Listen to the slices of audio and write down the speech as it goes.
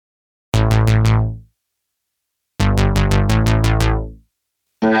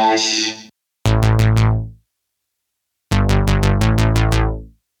Brush.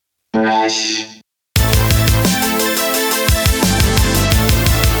 Brush.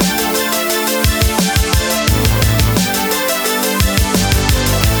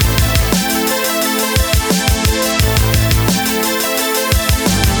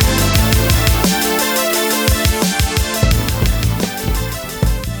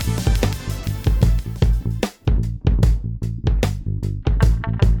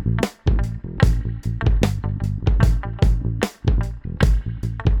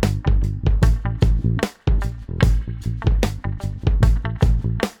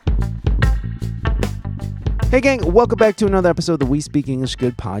 Hey gang, welcome back to another episode of the We Speak English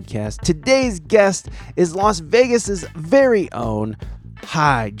Good podcast. Today's guest is Las Vegas's very own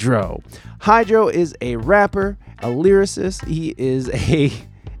Hydro. Hydro is a rapper, a lyricist. He is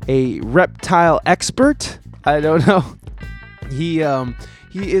a reptile expert. I don't know. He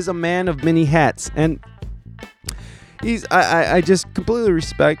is a man of many hats, and I just completely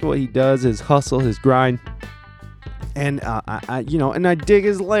respect what he does, his hustle, his grind, and I dig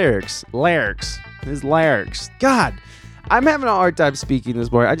his lyrics. God, I'm having a hard time speaking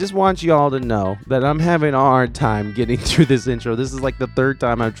this morning. I just want you all to know that I'm having a hard time getting through this intro. This is like the third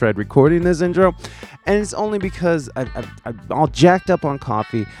time I've tried recording this intro, and it's only because I'm all jacked up on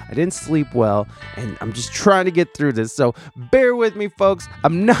coffee. I didn't sleep well, and I'm just trying to get through this. So bear with me, folks.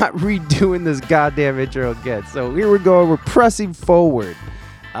 I'm not redoing this goddamn intro again. So here we go. We're pressing forward.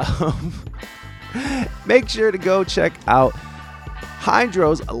 Make sure to go check out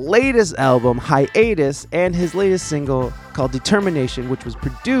Hydro's latest album, Hiatus, and his latest single called Determination, which was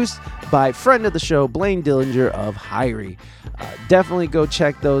produced by friend of the show, Blaine Dillinger of Hyrie. Definitely go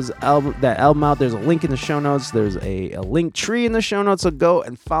check that album out. There's a link in the show notes. There's a link tree in the show notes, so go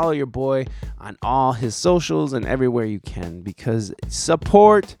and follow your boy on all his socials and everywhere you can, because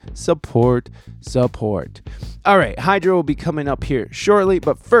support. All right, Hydro will be coming up here shortly,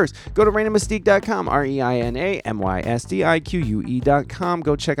 but first, go to ReinaMystique.com, ReinaMystique.com.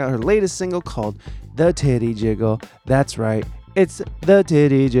 Go check out her latest single called The Titty Jiggle. That's right, it's The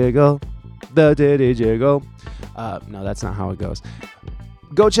Titty Jiggle. The Titty Jiggle. No, that's not how it goes.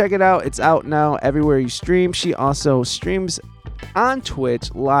 Go check it out. It's out now everywhere you stream. She also streams on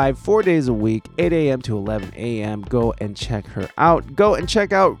Twitch live 4 days a week, 8 a.m. to 11 a.m. Go and check her out. Go and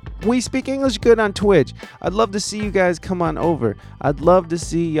check out We Speak English Good on Twitch. I'd love to see you guys come on over. I'd love to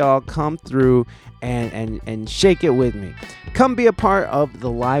see y'all come through and shake it with me. Come be a part of the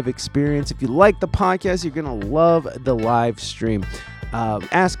live experience. If you like the podcast, you're going to love the live stream.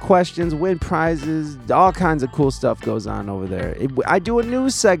 Ask questions, win prizes, all kinds of cool stuff goes on over there. I do a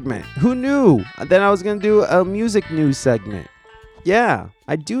news segment. Who knew? Then I was going to do a music news segment. Yeah,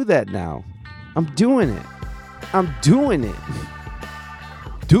 I do that now. I'm doing it.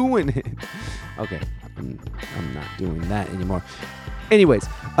 Okay, I'm not doing that anymore. Anyways,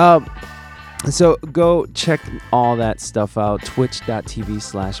 so go check all that stuff out.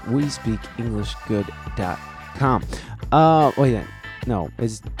 Twitch.tv/WeSpeakEnglishGood.com. No,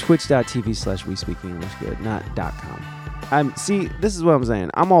 it's twitch.tv/WeSpeakEnglishGood, not .com. This is what I'm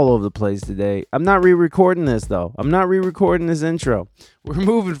saying. I'm all over the place today. I'm not re-recording this, though. I'm not re-recording this intro. We're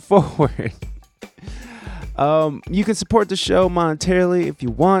moving forward. You can support the show monetarily if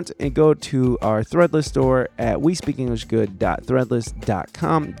you want, and go to our Threadless store at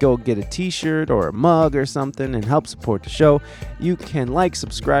WeSpeakEnglishGood.threadless.com. Go get a t-shirt or a mug or something and help support the show. You can like,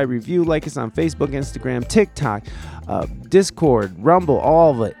 subscribe, review, like us on Facebook, Instagram, TikTok, Discord, Rumble,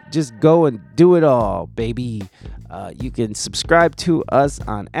 all of it. Just go and do it all, baby. You can subscribe to us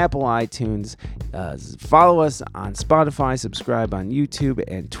on Apple iTunes, follow us on Spotify, subscribe on YouTube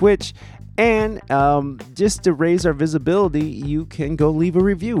and Twitch. And just to raise our visibility, you can go leave a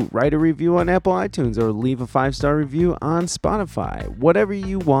review. Write a review on Apple iTunes or leave a 5-star review on Spotify. Whatever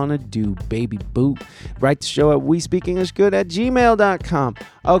you want to do, baby boo. Write the show at WeSpeakEnglishGood@gmail.com.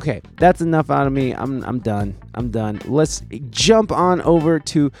 Okay, that's enough out of me. I'm done. Let's jump on over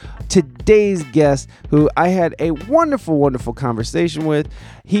to today's guest, who I had a wonderful conversation with.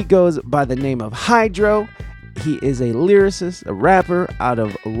 He goes by the name of Hydro. He is a lyricist, a rapper out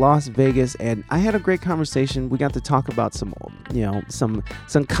of Las Vegas, and I had a great conversation. We got to talk about some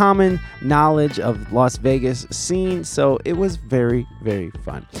common knowledge of Las Vegas scene, so it was very, very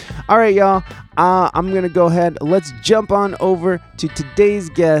fun. All right, y'all, I'm going to go ahead. Let's jump on over to today's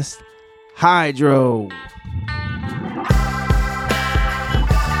guest, Hydro.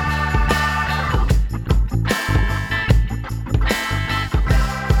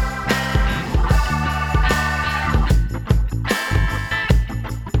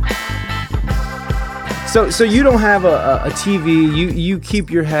 So you don't have a TV. You keep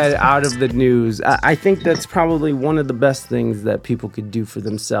your head out of the news. I think that's probably one of the best things that people could do for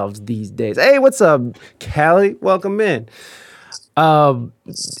themselves these days. Hey, what's up, Callie? Welcome in. What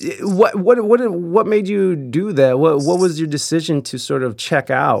made you do that? What was your decision to sort of check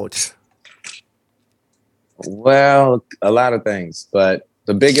out? Well, a lot of things, but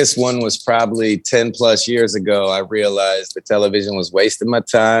the biggest one was probably 10 plus years ago. I realized that television was wasting my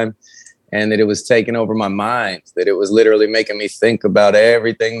time and that it was taking over my mind, that it was literally making me think about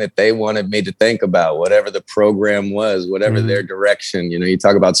everything that they wanted me to think about, whatever the program was, whatever their direction. You know, you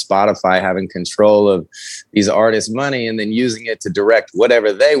talk about Spotify having control of these artists' money and then using it to direct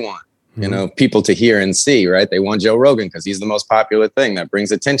whatever they want, you know, people to hear and see, right? They want Joe Rogan because he's the most popular thing that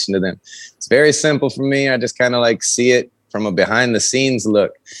brings attention to them. It's very simple for me. I just kind of like see it from a behind the scenes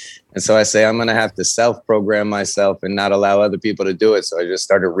look. And so I say, I'm going to have to self-program myself and not allow other people to do it. So I just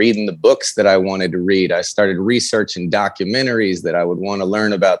started reading the books that I wanted to read. I started researching documentaries that I would want to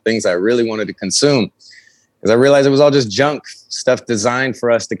learn about, things I really wanted to consume. Because I realized it was all just junk stuff designed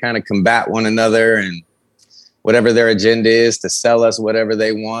for us to kind of combat one another and whatever their agenda is to sell us whatever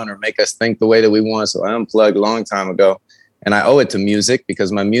they want or make us think the way that we want. So I unplugged a long time ago. And I owe it to music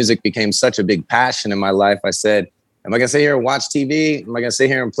because my music became such a big passion in my life. I said, am I going to sit here and watch TV? Am I going to sit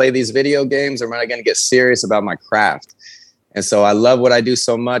here and play these video games? Or am I going to get serious about my craft? And so I love what I do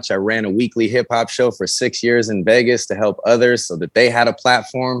so much. I ran a weekly hip hop show for 6 years in Vegas to help others so that they had a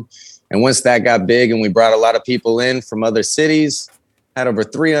platform. And once that got big and we brought a lot of people in from other cities, had over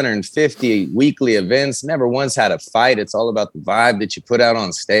 350 weekly events, never once had a fight. It's all about the vibe that you put out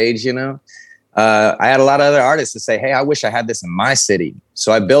on stage, you know? I had a lot of other artists to say, hey, I wish I had this in my city.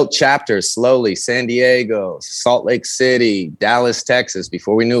 So I built chapters slowly, San Diego, Salt Lake City, Dallas, Texas.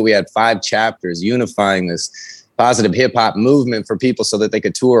 Before we knew it, we had 5 chapters unifying this positive hip hop movement for people so that they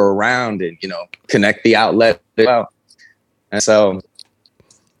could tour around and, you know, connect the outlet as well. And so,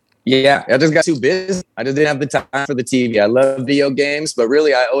 yeah, I just got too busy. I just didn't have the time for the TV. I love video games, but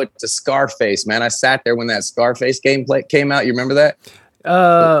really I owe it to Scarface, man. I sat there when that Scarface gameplay came out. You remember that?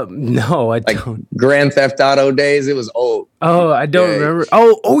 No, I like don't. Grand Theft Auto days. It was old. Oh, I don't remember.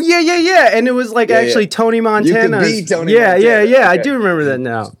 Oh, yeah. And it was like actually Tony Montana. You could be Tony Montana. Yeah. Okay. I do remember that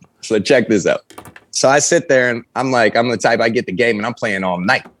now. So check this out. So I sit there and I'm like, I'm the type, I get the game and I'm playing all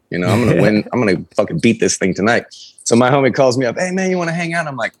night. You know, I'm going to win. I'm going to fucking beat this thing tonight. So my homie calls me up. Hey, man, you want to hang out?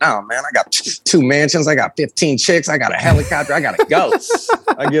 I'm like, no, man, I got 2 mansions. I got 15 chicks. I got a helicopter. I got to go.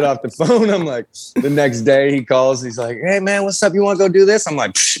 I get off the phone. I'm like, the next day he calls. He's like, hey, man, what's up? You want to go do this? I'm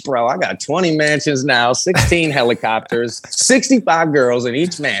like, bro, I got 20 mansions now, 16 helicopters, 65 girls in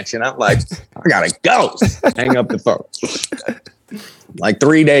each mansion. I'm like, I got to go. Hang up the phone. Like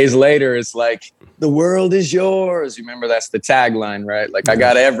 3 days later, it's like, the world is yours. You remember that's the tagline, right? Like I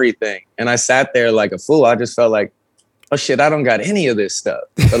got everything. And I sat there like a fool. I just felt like, oh shit, I don't got any of this stuff.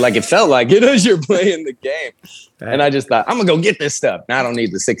 But like it felt like it as you're playing the game. And I just thought, I'm gonna go get this stuff. Now I don't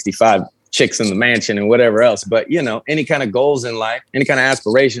need the 65 chicks in the mansion and whatever else. But you know, any kind of goals in life, any kind of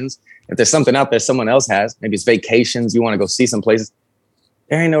aspirations, if there's something out there someone else has, maybe it's vacations, you want to go see some places,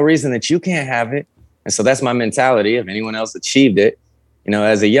 there ain't no reason that you can't have it. And so that's my mentality. If anyone else achieved it, you know,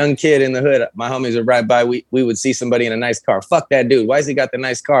 as a young kid in the hood, my homies would ride by. We would see somebody in a nice car. Fuck that dude. Why has he got the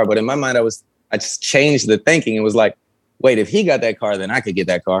nice car? But in my mind, I just changed the thinking. It was like, wait, if he got that car, then I could get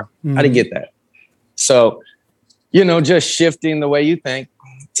that car. How did he get that? So, you know, just shifting the way you think.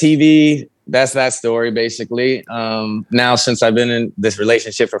 TV, that's that story, basically. Now, since I've been in this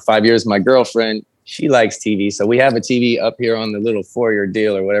relationship for 5 years, my girlfriend, she likes TV. So we have a TV up here on the little foyer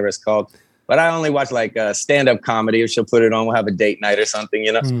deal or whatever it's called. But I only watch like stand-up comedy. If she'll put it on, we'll have a date night or something,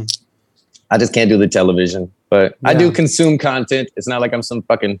 you know? I just can't do the television. But I do consume content. It's not like I'm some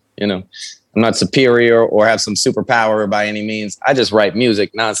fucking, you know, I'm not superior or have some superpower by any means. I just write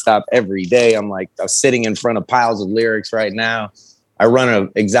music nonstop every day. I'm sitting in front of piles of lyrics right now. I run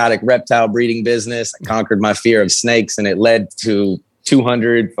an exotic reptile breeding business. I conquered my fear of snakes and it led to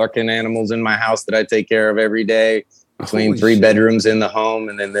 200 fucking animals in my house that I take care of every day. Between 3 bedrooms in the home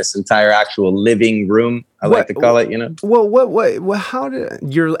and then this entire actual living room, I like to call it, you know? Well, how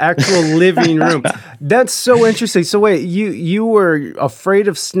did your actual living room? That's so interesting. So wait, you were afraid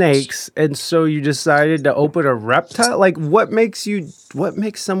of snakes and so you decided to open a reptile? Like what makes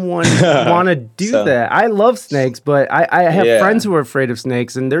someone want to do that? I love snakes, but I have friends who are afraid of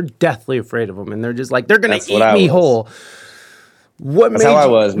snakes and they're deathly afraid of them. And they're just like, they're going to eat me whole. That's how I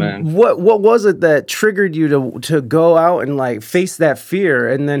was, man. What was it that triggered you to go out and like face that fear?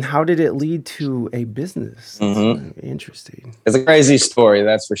 And then how did it lead to a business? Interesting. It's a crazy story,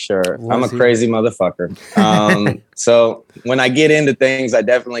 that's for sure. I'm a crazy motherfucker. So when I get into things, I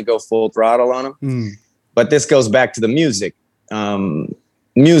definitely go full throttle on them. But this goes back to the music.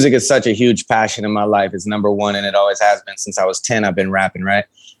 Music is such a huge passion in my life. It's number one, and it always has been since I was 10. I've been rapping, right?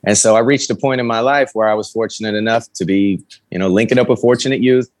 And so I reached a point in my life where I was fortunate enough to be, linking up with Fortunate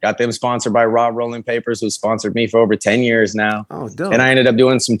Youth. Got them sponsored by Rob Rolling Papers, who sponsored me for over 10 years now. Oh, dope. And I ended up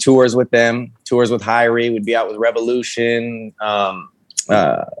doing some tours with them, tours with Hyrie. We'd be out with Revolution,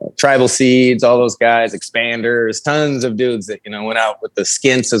 Tribal Seeds, all those guys, Expanders, tons of dudes that, went out with the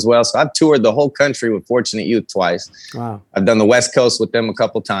Skints as well. So I've toured the whole country with Fortunate Youth twice. Wow. I've done the West Coast with them a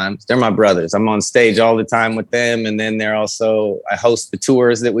couple times. They're my brothers. I'm on stage all the time with them. And then I host the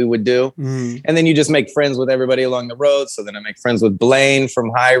tours that we would do. Mm-hmm. And then you just make friends with everybody along the road. So then I make friends with Blaine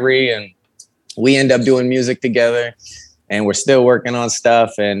from Hyrie, and we end up doing music together. And we're still working on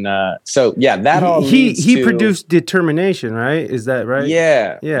stuff. And that all he produced Determination, right? Is that right?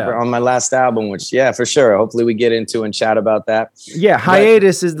 Yeah. On my last album, which, for sure. Hopefully we get into and chat about that. Yeah,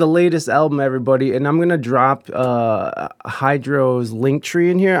 Hiatus is the latest album, everybody. And I'm going to drop Hydro's link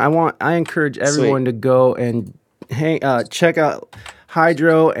tree in here. I encourage everyone to go and check out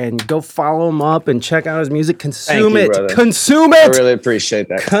Hydro and go follow him up and check out his music. Consume it. I really appreciate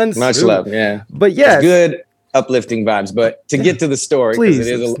that. Much love. Yeah. But yeah. It's good. Uplifting vibes, but to get to the story, because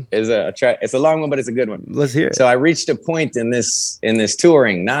it's a long one, but it's a good one. Let's hear it. So I reached a point in this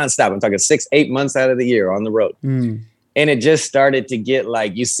touring nonstop. I'm talking 6-8 months out of the year on the road, and it just started to get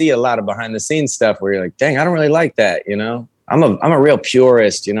like, you see a lot of behind the scenes stuff where you're like, dang, I don't really like that. I'm a real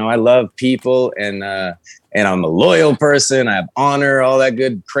purist. I love people, and I'm a loyal person. I have honor, all that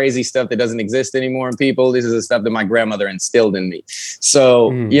good crazy stuff that doesn't exist anymore in people. This is the stuff that my grandmother instilled in me.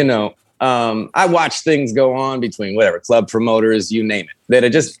 So I watch things go on between whatever club promoters, you name it, that are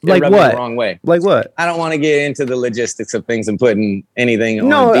just like rub me the wrong way. Like what? I don't want to get into the logistics of things and putting anything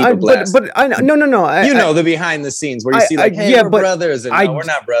on deeper blast. But I no. The behind the scenes where you see like, hey, we're brothers, and no, we're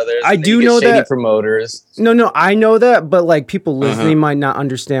not brothers. I do know shady that promoters. No, I know that, but like people listening might not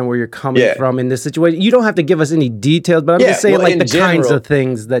understand where you're coming from in this situation. You don't have to give us any details, but I'm just saying like the kinds of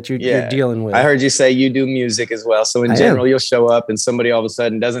things that you're dealing with. I heard you say you do music as well, so in general, you'll show up and somebody all of a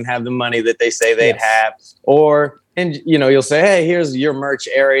sudden doesn't have the money that they say they'd have, and you'll say, hey, here's your merch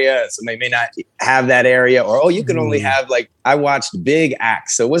area. So they may not have that area, or, you can only have I watched big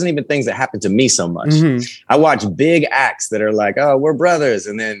acts. So it wasn't even things that happened to me so much. Mm-hmm. I watched big acts that are like, oh, we're brothers.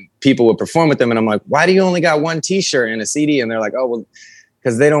 And then people would perform with them. And I'm like, why do you only got one t-shirt and a CD? And they're like, oh, well,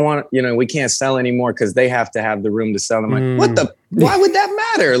 because they don't want, we can't sell anymore because they have to have the room to sell. I'm like, why would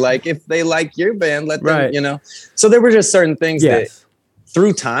that matter? Like if they like your band, let them, So there were just certain things that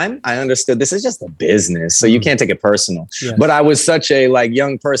through time, I understood this is just a business. So you can't take it personal. Yes. But I was such a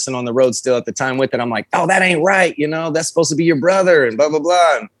young person on the road still at the time with it. I'm like, oh, that ain't right. That's supposed to be your brother and blah, blah,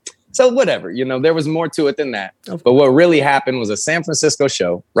 blah. And so whatever, there was more to it than that. But what really happened was a San Francisco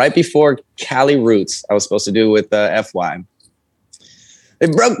show right before Cali Roots I was supposed to do with FY.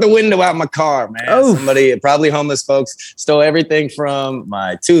 It broke the window out my car, man. Oh. Somebody, probably homeless folks, stole everything from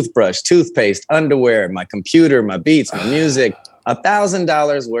my toothbrush, toothpaste, underwear, my computer, my beats, my music.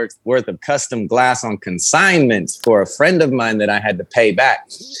 $1,000 worth of custom glass on consignment for a friend of mine that I had to pay back.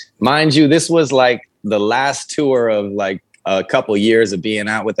 Mind you, this was like the last tour of a couple years of being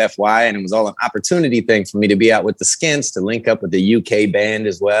out with FY, and it was all an opportunity thing for me to be out with the Skints, to link up with the UK band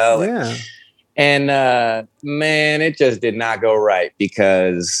as well. Yeah. And man, it just did not go right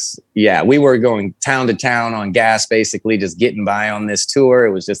because, we were going town to town on gas, basically just getting by on this tour.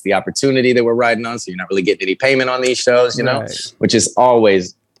 It was just the opportunity that we're riding on. So you're not really getting any payment on these shows, which is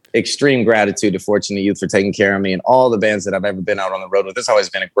always extreme gratitude to Fortunate Youth for taking care of me and all the bands that I've ever been out on the road with. It's always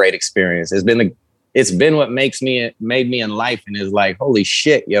been a great experience. It's been what made me in life, and is like, holy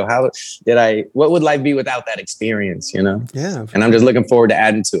shit, what would life be without that experience, Yeah. And I'm just looking forward to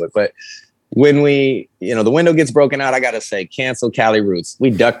adding to it. But when the window gets broken out, I got to say, cancel Cali Roots.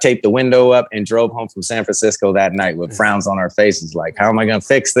 We duct taped the window up and drove home from San Francisco that night with frowns on our faces. Like, how am I going to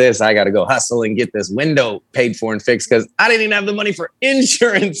fix this? I got to go hustle and get this window paid for and fixed because I didn't even have the money for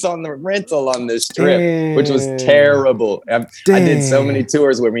insurance on the rental on this trip, which was terrible. I did so many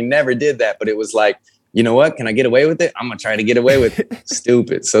tours where we never did that, but it was like, you know what? Can I get away with it? I'm going to try to get away with it.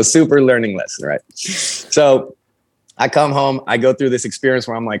 Stupid. So super learning lesson, right? So I come home, I go through this experience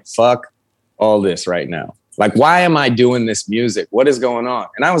where I'm like, fuck all this right now. Like, why am I doing this music? What is going on?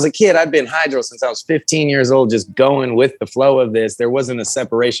 And I was a kid. I'd been Hydro since I was 15 years old, just going with the flow of this. There wasn't a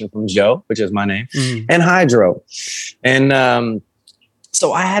separation from Joe, which is my name, and Hydro. And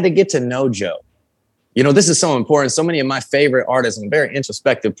so I had to get to know Joe. This is so important. So many of my favorite artists, I'm a very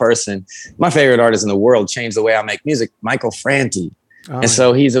introspective person. My favorite artist in the world changed the way I make music, Michael Franti. And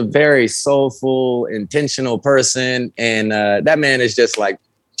so he's a very soulful, intentional person. And that man is just like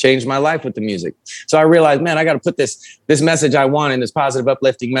changed my life with the music. So I realized, man, I got to put this message I want and this positive,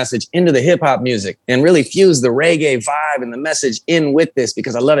 uplifting message into the hip hop music and really fuse the reggae vibe and the message in with this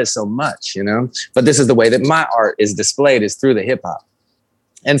because I love it so much, you know. But this is the way that my art is displayed, is through the hip hop.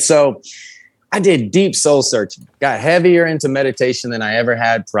 And so I did deep soul searching, got heavier into meditation than I ever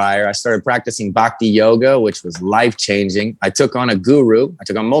had prior. I started practicing bhakti yoga, which was life-changing. I took on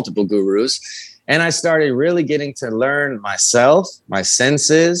multiple gurus, and I started really getting to learn myself, my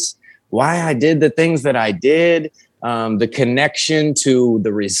senses, why I did the things that I did, the connection to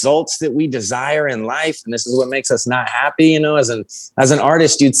the results that we desire in life. And this is what makes us not happy. You know, as an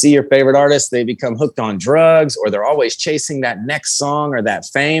artist, you'd see your favorite artist, they become hooked on drugs, or they're always chasing that next song or that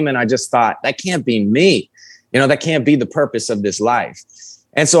fame. And I just thought, that can't be me. You know, that can't be the purpose of this life.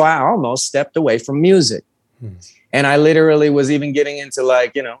 And so I almost stepped away from music. And I literally was even getting into,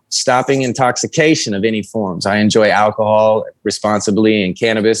 like, you know, stopping intoxication of any forms. I enjoy alcohol responsibly and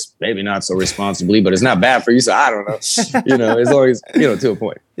cannabis, maybe not so responsibly, but it's not bad for you. So I don't know, you know, as long as, you know, to a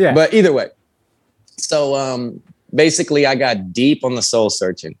point. Yeah. But either way. So basically I got deep on the soul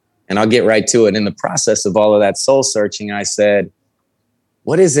searching, and I'll get right to it. In the process of all of that soul searching, I said,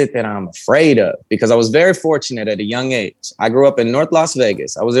 what is it that I'm afraid of? Because I was very fortunate at a young age. I grew up in North Las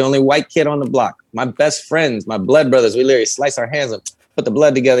Vegas. I was the only white kid on the block. My best friends, my blood brothers, we literally slice our hands up, put the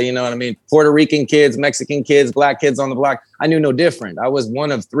blood together, you know what I mean? Puerto Rican kids, Mexican kids, black kids on the block. I knew no different. I was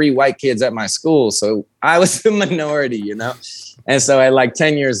one of 3 white kids at my school. So I was the minority, you know? And so at like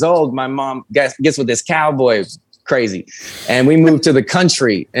 10 years old, my mom gets with this cowboy, crazy. And we moved to the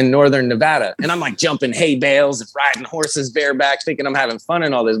country in northern Nevada. And I'm like jumping hay bales and riding horses bareback, thinking I'm having fun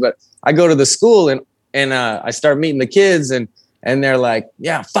and all this. But I go to the school and I start meeting the kids, and they're like,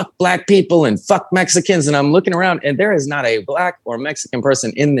 yeah, fuck black people and fuck Mexicans. And I'm looking around, and there is not a black or Mexican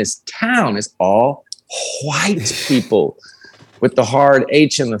person in this town. It's all white people with the hard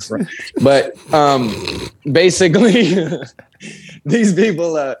H in the front. But basically, these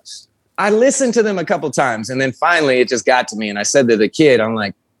people, I listened to them a couple times, and then finally it just got to me. And I said to the kid, I'm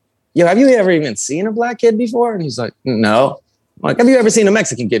like, yo, have you ever even seen a black kid before? And he's like, no. I'm like, have you ever seen a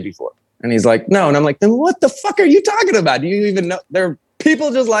Mexican kid before? And he's like, no. And I'm like, then what the fuck are you talking about? Do you even know? They're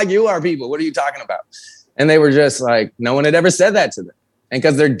people just like you are people. What are you talking about? And they were just like, no one had ever said that to them. And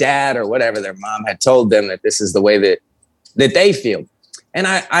because their dad or whatever, their mom had told them that this is the way that they feel. And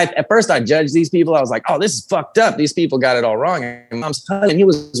I at first I judged these people. I was like, oh, this is fucked up. These people got it all wrong. And mom's husband, he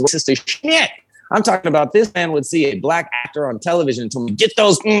was racist as shit. I'm talking about, this man would see a black actor on television and told me, get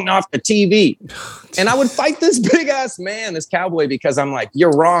those off the TV. And I would fight this big ass man, this cowboy, because I'm like,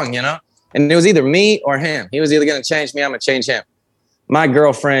 you're wrong, you know? And it was either me or him. He was either going to change me, I'm going to change him. My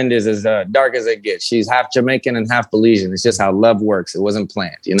girlfriend is as dark as it gets. She's half Jamaican and half Belizean. It's just how love works. It wasn't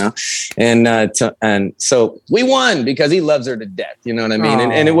planned, you know? And so we won because he loves her to death. You know what I mean?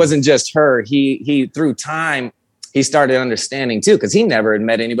 And it wasn't just her. He through time, he started understanding too, because he never had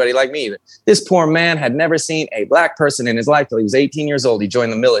met anybody like me either. This poor man had never seen a black person in his life till he was 18 years old. He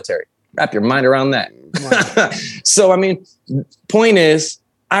joined the military. Wrap your mind around that. Wow. So, I mean, point is,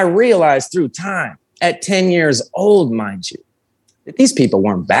 I realized through time, at 10 years old, mind you, that these people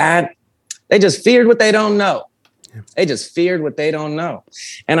weren't bad. They just feared what they don't know. They just feared what they don't know.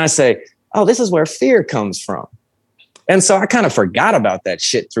 And I say, oh, this is where fear comes from. And so I kind of forgot about that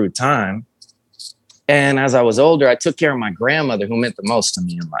shit through time. And as I was older, I took care of my grandmother, who meant the most to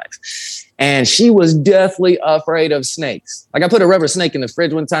me in life. And she was deathly afraid of snakes. Like, I put a rubber snake in the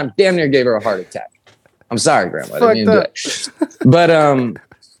fridge one time, damn near gave her a heart attack. I'm sorry, Grandma. I didn't mean to do it.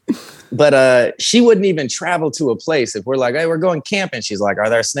 But she wouldn't even travel to a place if we're like, hey, we're going camping. She's like, are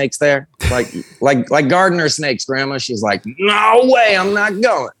there snakes there? Like gardener snakes, Grandma. She's like, no way, I'm not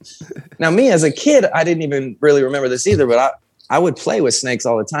going. Now, me as a kid, I didn't even really remember this either, but I would play with snakes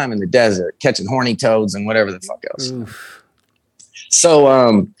all the time in the desert, catching horny toads and whatever the fuck else. Oof.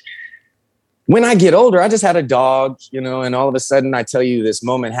 So when I get older, I just had a dog, you know, and all of a sudden I tell you this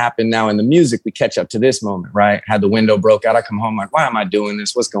moment happened. Now in the music, we catch up to this moment, right? Had the window broke out. I come home like, why am I doing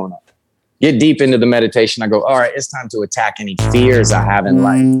this? What's going on? Get deep into the meditation. I go, all right, it's time to attack any fears I have in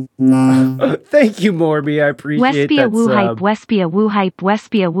life. Thank you, Morby. I appreciate Wespia that. Woo Hype, Wespia Woo Hype,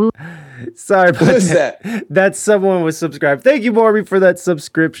 Wespia Woo. Sorry about that. That someone was subscribed. Thank you, Morby, for that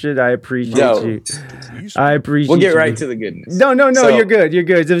subscription. I appreciate you. I appreciate We'll get right to the goodness. No, so, you're good. You're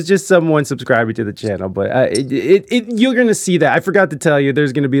good. It was just someone subscribing to the channel, but you're going to see that. I forgot to tell you,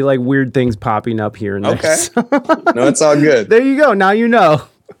 there's going to be like weird things popping up here and there. Okay. No, it's all good. There you go. Now you know.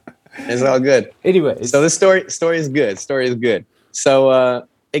 It's all good. Anyway, so the story is good. Story is good. So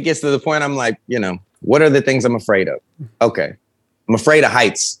it gets to the point I'm like, you know, what are the things I'm afraid of? Okay. I'm afraid of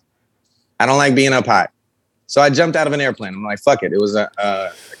heights. I don't like being up high. So I jumped out of an airplane. I'm like, fuck it. It was a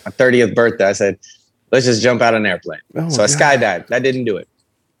my 30th birthday, I said, let's just jump out of an airplane. So I skydived. I didn't do it.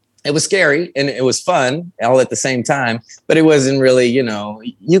 It was scary and it was fun all at the same time, but it wasn't really, you know,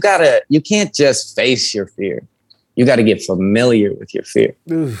 you can't just face your fear. You got to get familiar with your fear.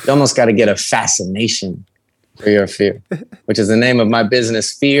 Oof. You almost got to get a fascination for your fear, which is the name of my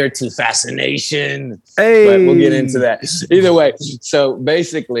business, Fear to Fascination. Hey. But we'll get into that. Either way. So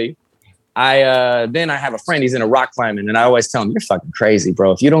basically, I have a friend, he's into rock climbing, and I always tell him, you're fucking crazy,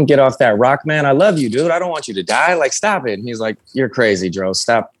 bro. If you don't get off that rock, man, I love you, dude. I don't want you to die. Like, stop it. And he's like, you're crazy, Joe.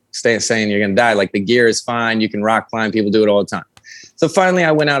 Stop saying you're going to die. Like, the gear is fine. You can rock climb. People do it all the time. So finally,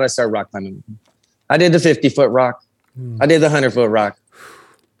 I went out. I started rock climbing. I did the 50-foot rock. I did the 100-foot rock.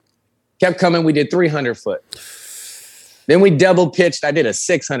 Kept coming. We did 300-foot. Then we double pitched. I did a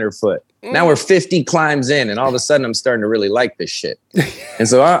 600-foot. Now we're 50 climbs in, and all of a sudden I'm starting to really like this shit. And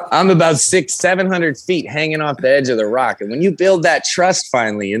so I'm about 600-700 feet hanging off the edge of the rock. And when you build that trust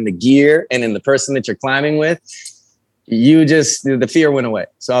finally in the gear and in the person that you're climbing with, the fear went away.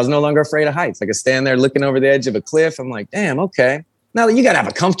 So I was no longer afraid of heights. I could stand there looking over the edge of a cliff. I'm like, damn, okay. Now you got to have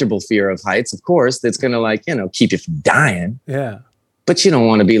a comfortable fear of heights, of course, that's going to keep you from dying. Yeah. But you don't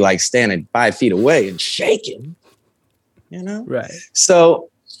want to be like standing 5 feet away and shaking, Right. So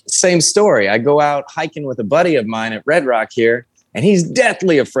same story. I go out hiking with a buddy of mine at Red Rock here, and he's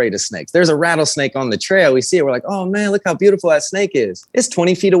deathly afraid of snakes. There's a rattlesnake on the trail. We see it. We're like, oh man, look how beautiful that snake is. It's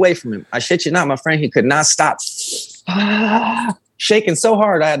 20 feet away from him. I shit you not, my friend, he could not stop shaking so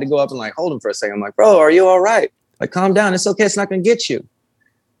hard. I had to go up and like hold him for a second. I'm like, bro, are you all right? Like, calm down. It's okay. It's not going to get you.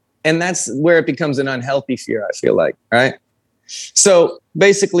 And that's where it becomes an unhealthy fear, I feel like, right? So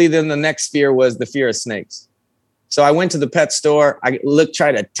basically then the next fear was the fear of snakes. So I went to the pet store. I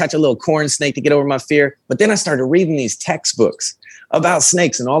tried to touch a little corn snake to get over my fear. But then I started reading these textbooks about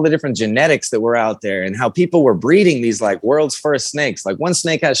snakes and all the different genetics that were out there and how people were breeding these like world's first snakes. Like one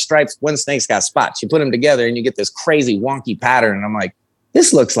snake has stripes, one snake's got spots. You put them together and you get this crazy wonky pattern. And I'm like,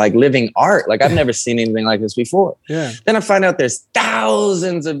 this looks like living art. Like I've never seen anything like this before. Yeah. Then I find out there's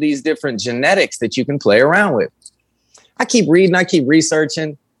thousands of these different genetics that you can play around with. I keep reading, I keep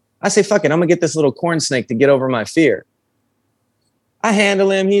researching. I say, fuck it, I'm gonna get this little corn snake to get over my fear. I handle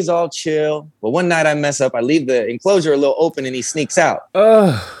him, he's all chill. But one night I mess up, I leave the enclosure a little open and he sneaks out.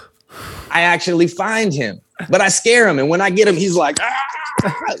 I actually find him, but I scare him. And when I get him, he's like,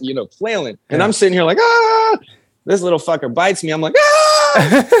 flailing. And I'm sitting here like, this little fucker bites me. I'm like,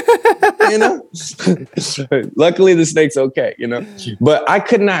 Luckily the snake's okay, but I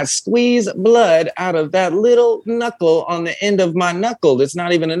could not squeeze blood out of that little knuckle on the end of my knuckle. It's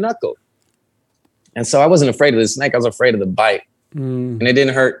not even a knuckle. And so I wasn't afraid of the snake. I was afraid of the bite and it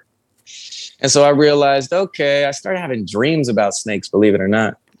didn't hurt. And so I realized, okay, I started having dreams about snakes, believe it or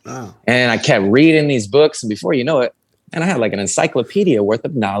not. Wow. And I kept reading these books. And before you know it, and I had like an encyclopedia worth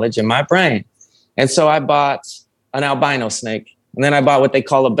of knowledge in my brain. And so I bought an albino snake. And then I bought what they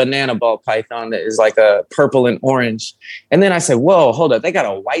call a banana ball python that is like a purple and orange. And then I said, whoa, hold up. They got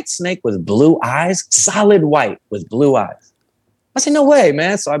a white snake with blue eyes, solid white with blue eyes. I said, no way,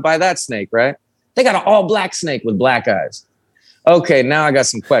 man. So I buy that snake, right? They got an all black snake with black eyes. Okay, now I got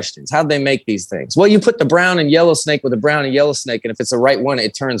some questions. How'd they make these things? Well, you put the brown and yellow snake with a brown and yellow snake. And if it's the right one,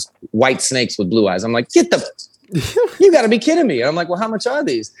 it turns white snakes with blue eyes. I'm like, you got to be kidding me. And I'm like, well, how much are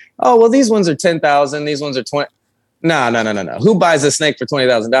these? Oh, well, these ones are 10,000. These ones are 20. No. Who buys a snake for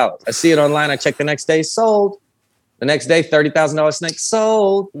 $20,000? I see it online. I check the next day, sold. The next day, $30,000 snake,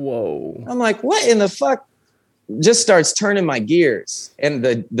 sold. Whoa. I'm like, what in the fuck? Just starts turning my gears. And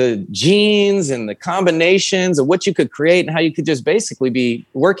the genes and the combinations of what you could create and how you could just basically be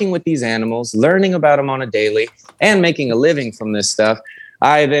working with these animals, learning about them on a daily and making a living from this stuff.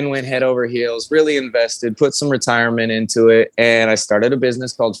 I then went head over heels, really invested, put some retirement into it, and I started a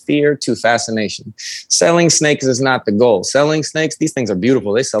business called Fear to Fascination. Selling snakes is not the goal. Selling snakes, these things are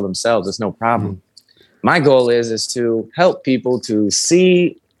beautiful. They sell themselves. It's no problem. My goal is to help people to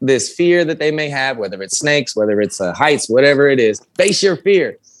see this fear that they may have, whether it's snakes, whether it's heights, whatever it is. Face your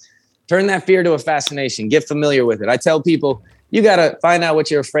fear. Turn that fear to a fascination. Get familiar with it. I tell people, you got to find out what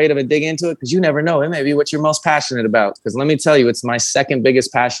you're afraid of and dig into it because you never know. It may be what you're most passionate about. Because let me tell you, it's my second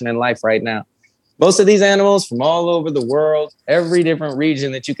biggest passion in life right now. Most of these animals from all over the world, every different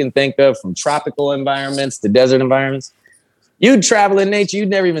region that you can think of, from tropical environments to desert environments. You'd travel in nature, you'd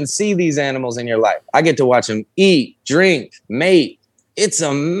never even see these animals in your life. I get to watch them eat, drink, mate. It's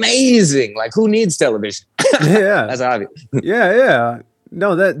amazing. Like, who needs television? Yeah. That's obvious. Yeah.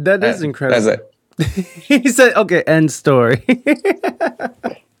 No, that is incredible. That's it. He said, okay, end story.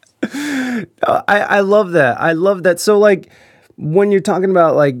 I love that. I love that. So like when you're talking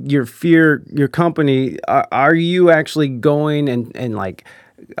about like your fear, your company, are you actually going and like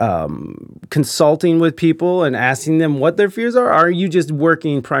consulting with people and asking them what their fears are? Or are you just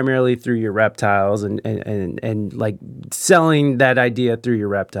working primarily through your reptiles and like selling that idea through your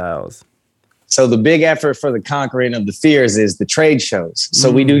reptiles? So the big effort for the conquering of the fears is the trade shows.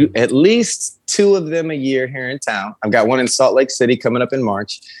 So we do at least 2 of them a year here in town. I've got one in Salt Lake City coming up in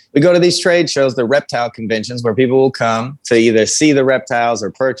March. We go to these trade shows, the reptile conventions, where people will come to either see the reptiles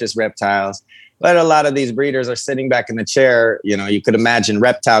or purchase reptiles. But a lot of these breeders are sitting back in the chair. You know, you could imagine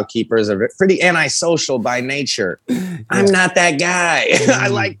reptile keepers are pretty antisocial by nature. Yeah. I'm not that guy. I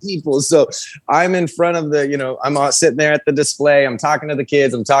like people. So I'm in front of I'm sitting there at the display. I'm talking to the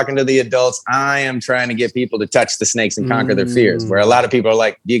kids. I'm talking to the adults. I am trying to get people to touch the snakes and conquer their fears. Where a lot of people are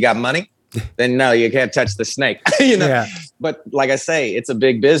like, do you got money? Then no, you can't touch the snake. Yeah. But like I say, it's a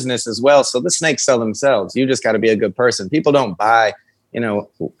big business as well. So the snakes sell themselves. You just got to be a good person. People don't buy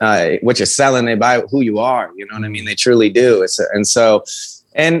what you're selling, they buy who you are. You know what I mean? They truly do.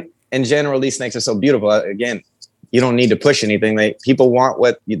 And in general, these snakes are so beautiful. Again, you don't need to push anything. People want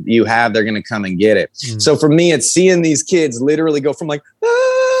what you have. They're going to come and get it. So for me, it's seeing these kids literally go from like,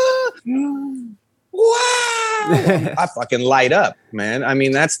 wow, I fucking light up, man. I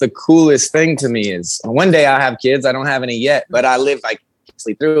mean, that's the coolest thing to me is one day I'll have kids. I don't have any yet, but I live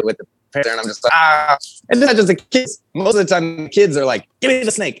vicariously through it with the parents, and I'm just like, and not just the kids. Most of the time, the kids are like, give me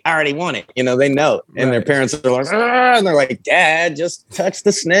the snake. I already want it. They know. And Their parents are like, and they're like, Dad, just touch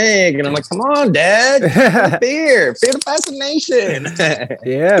the snake. And I'm like, come on, Dad. Fear the fascination.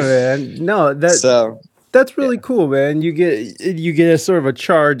 Yeah, man. No, that's really cool, man. You get a sort of a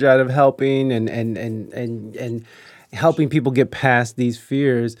charge out of helping and helping people get past these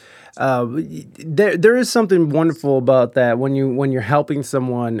fears. There is something wonderful about that when you're helping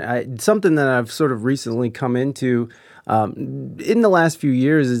someone. Something that I've sort of recently come into in the last few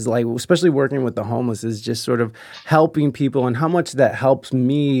years is like, especially working with the homeless, is just sort of helping people and how much that helps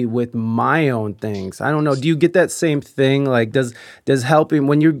me with my own things. I don't know. Do you get that same thing? Like, does helping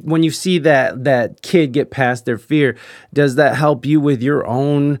when you see that kid get past their fear, does that help you with your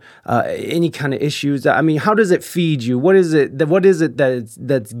own any kind of issues? I mean, how does it feed you? What is it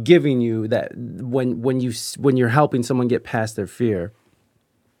that's giving you that when you're helping someone get past their fear?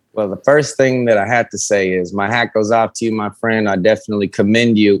 Well, the first thing that I have to say is my hat goes off to you, my friend. I definitely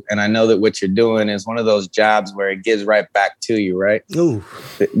commend you. And I know that what you're doing is one of those jobs where it gives right back to you, right? Ooh.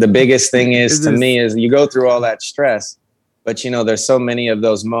 The biggest thing is to me is you go through all that stress, but there's so many of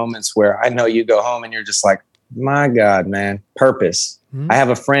those moments where I know you go home and you're just like, my God, man, purpose. Mm-hmm. I have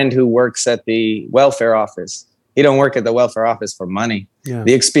a friend who works at the welfare office. He don't work at the welfare office for money. Yeah.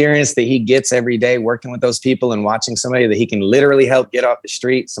 The experience that he gets every day working with those people and watching somebody that he can literally help get off the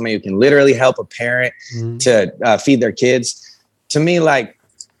street, somebody who can literally help a parent to feed their kids. To me, like,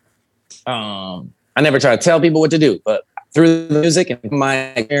 I never try to tell people what to do, but through the music and my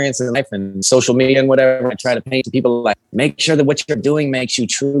experience in life and social media and whatever, I try to paint to people like, make sure that what you're doing makes you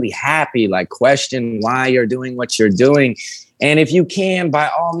truly happy. Like, question why you're doing what you're doing. And if you can, by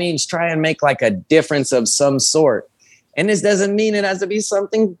all means, try and make like a difference of some sort. And this doesn't mean it has to be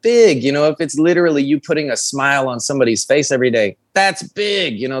something big. If it's literally you putting a smile on somebody's face every day, that's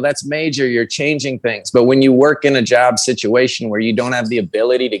big. That's major. You're changing things. But when you work in a job situation where you don't have the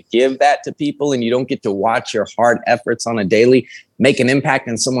ability to give that to people and you don't get to watch your hard efforts on a daily make an impact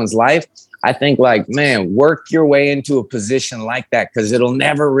in someone's life, I think like, man, work your way into a position like that, because it'll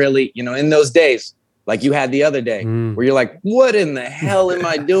never really, in those days, like you had the other day where you're like, what in the hell am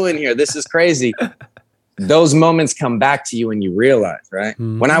I doing here? This is crazy. Those moments come back to you and you realize, right?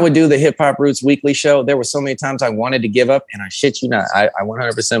 Mm-hmm. When I would do the Hip Hop Roots weekly show, there were so many times I wanted to give up, and I shit you not, I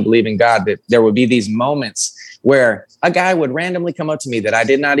 100% believe in God that there would be these moments where a guy would randomly come up to me that I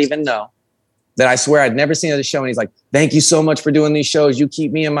did not even know, that I swear I'd never seen at the show. And he's like, thank you so much for doing these shows. You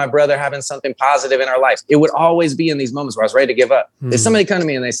keep me and my brother having something positive in our life. It would always be in these moments where I was ready to give up. There's somebody come to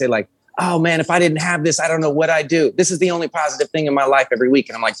me and they say like, oh man, if I didn't have this, I don't know what I'd do. This is the only positive thing in my life every week.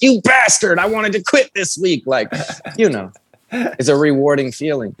 And I'm like, you bastard, I wanted to quit this week. Like, it's a rewarding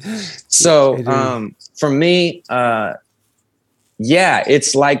feeling. So for me,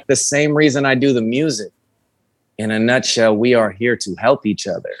 it's like the same reason I do the music. In a nutshell, we are here to help each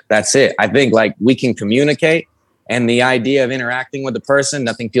other. That's it. I think like we can communicate, and the idea of interacting with the person,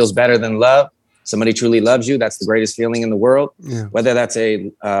 nothing feels better than love. Somebody truly loves you. That's the greatest feeling in the world, whether that's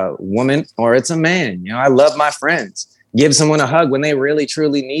a woman or it's a man. I love my friends. Give someone a hug when they really,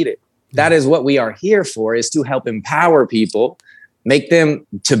 truly need it. That is what we are here for, is to help empower people, make them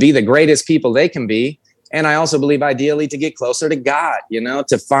to be the greatest people they can be. And I also believe ideally to get closer to God,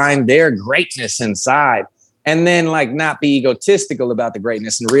 to find their greatness inside, and then like not be egotistical about the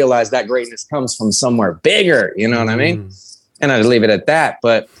greatness and realize that greatness comes from somewhere bigger. You know what I mean? And I'd leave it at that.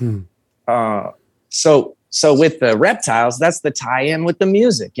 But so with the reptiles, that's the tie-in with the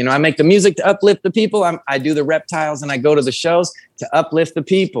music. You know, I make the music to uplift the people. I do the reptiles and I go to the shows to uplift the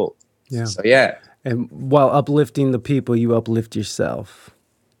people. Yeah. So yeah. And while uplifting the people, you uplift yourself.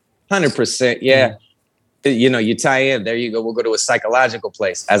 100%. Yeah. You know, you tie in. There you go. We'll go to a psychological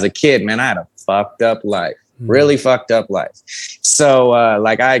place. As a kid, man, I had a fucked up life. Really fucked up life. So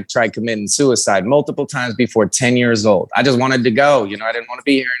like I tried committing suicide multiple times before 10 years old. I just wanted to go. You know, I didn't want to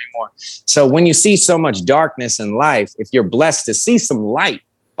be here anymore. So when you see so much darkness in life, if you're blessed to see some light,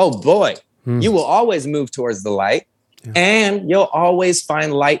 oh boy, you will always move towards the light. Yeah. And you'll always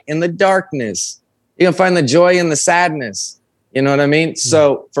find light in the darkness. You'll find the joy in the sadness. You know what I mean?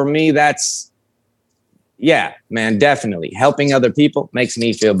 So for me, that's, yeah, man, definitely. Helping other people makes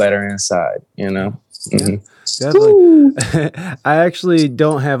me feel better inside, you know? Definitely. I actually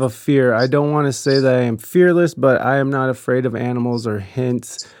don't have a fear. I don't want to say that I am fearless, but I am not afraid of animals or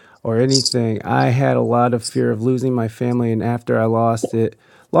hints or anything. I had a lot of fear of losing my family, and after I lost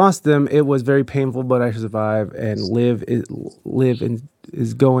them, it was very painful, but I survived, and live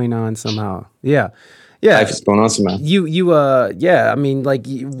is going on somehow. Yeah. Life is going on somehow. I mean, like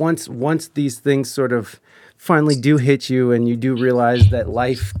once these things sort of finally do hit you and you do realize that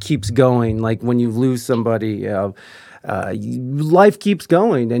life keeps going, like when you lose somebody, life keeps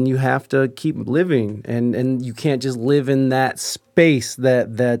going and you have to keep living, and you can't just live in that space,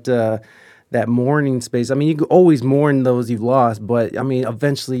 that mourning space. I mean, you can always mourn those you've lost, but I mean,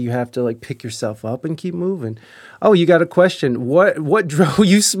 eventually you have to like pick yourself up and keep moving. Oh, you got a question. What drove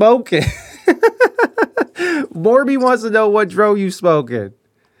you smoking? Morby wants to know what drove you smoking.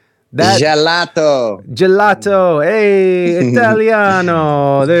 Gelato. Hey,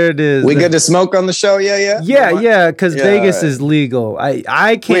 Italiano. There it is. We good to smoke on the show? Yeah. Because Vegas is legal. I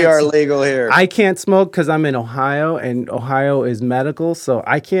can't. We are legal here. I can't smoke because I'm in Ohio, and Ohio is medical, so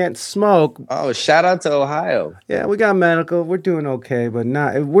I can't smoke. Oh, shout out to Ohio. Yeah, we got medical. We're doing okay, but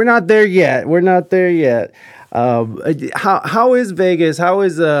we're not there yet. How is Vegas? How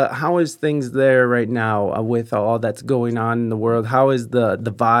is things there right now with all that's going on in the world? How is the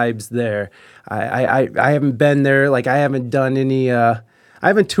vibes there? I haven't been there. Like I haven't done any. I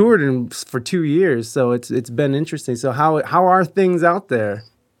haven't toured for 2 years, so it's been interesting. So how are things out there?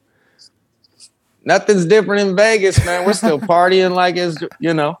 Nothing's different in Vegas, man. We're still partying like it's,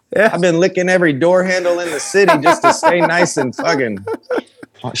 you know. Yeah. I've been licking every door handle in the city just to stay nice and fucking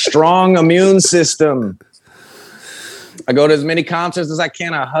strong immune system. I go to as many concerts as I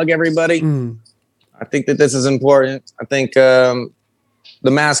can. I hug everybody. I think that this is important. I think the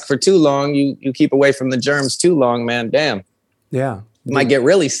mask for too long, you keep away from the germs too long, man. Damn. Yeah. You might get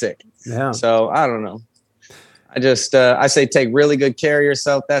really sick. Yeah. So I don't know. I just, I say take really good care of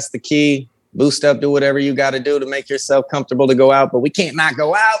yourself. That's the key. Boost up, do whatever you got to do to make yourself comfortable to go out. But we can't not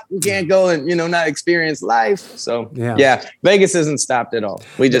go out. We can't go and, not experience life. So, yeah, Vegas isn't stopped at all.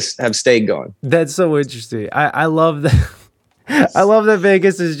 We just have stayed going. That's so interesting. I love that. I love that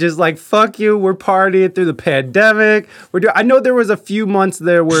Vegas is just like, fuck you. We're partying through the pandemic. I know there was a few months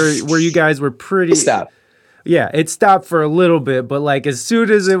there where you guys were pretty... Stop. Yeah, it stopped for a little bit, but like as soon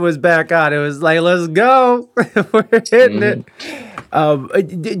as it was back on, it was like, let's go. We're hitting it.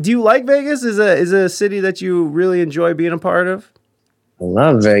 Do you like Vegas? Is a city that you really enjoy being a part of? I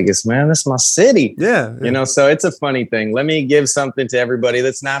love Vegas, man. That's my city. Yeah. So it's a funny thing. Let me give something to everybody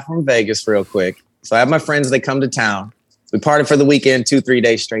that's not from Vegas real quick. So I have my friends, they come to town. We party for the weekend, 2-3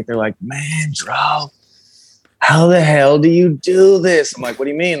 days straight. They're like, man, Dro, how the hell do you do this? I'm like, what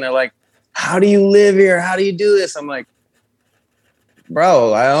do you mean? They're like, how do you live here? How do you do this? I'm like,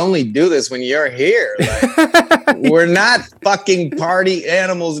 bro, I only do this when you're here. Like, we're not fucking party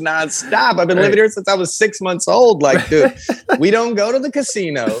animals nonstop. I've been living here since I was 6 months old. Like, dude, we don't go to the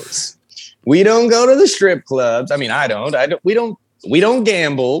casinos. We don't go to the strip clubs. I mean, we don't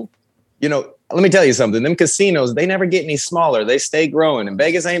gamble. Let me tell you something. Them casinos, they never get any smaller. They stay growing. And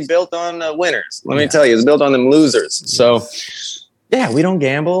Vegas ain't built on winners. Let me tell you, it's built on them losers. So, yeah, we don't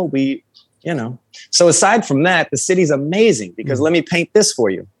gamble. So aside from that, the city's amazing because let me paint this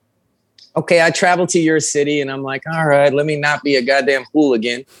for you. Okay, I travel to your city and I'm like, all right, let me not be a goddamn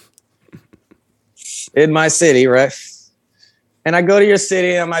hooligan in my city, right? And I go to your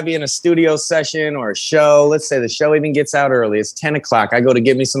city, I might be in a studio session or a show. Let's say the show even gets out early. It's 10 o'clock. I go to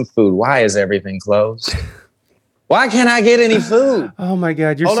get me some food. Why is everything closed? Why can't I get any food? Oh my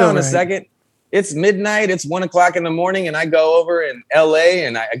God, Hold on a second. It's midnight. It's 1 o'clock in the morning. And I go over in LA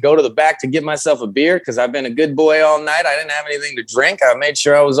and I go to the back to get myself a beer because I've been a good boy all night. I didn't have anything to drink. I made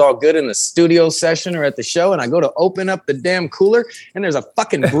sure I was all good in the studio session or at the show. And I go to open up the damn cooler and there's a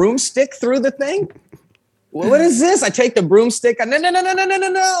fucking broomstick through the thing. what is this? I take the broomstick.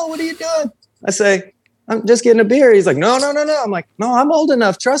 No. What are you doing? I say, I'm just getting a beer. He's like, no. I'm like, no, I'm old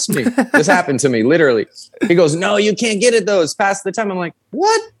enough. Trust me. This happened to me, literally. He goes, no, you can't get it though. It's past the time. I'm like,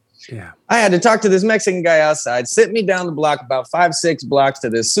 what? Yeah. I had to talk to this Mexican guy outside, sit me down the block about 5-6 blocks to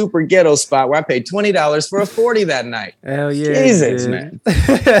this super ghetto spot where I paid $20 for a 40 that night. Hell yeah. Jesus, man.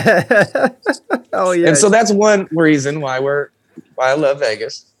 Oh yeah. And so that's one reason why I love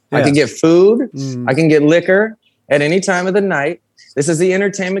Vegas. Yeah. I can get food. I can get liquor at any time of the night. This is the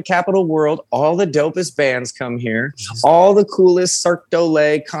entertainment capital world. All the dopest bands come here. All the coolest Cirque du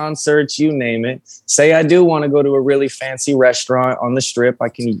Soleil concerts, you name it. Say I do want to go to a really fancy restaurant on the Strip. I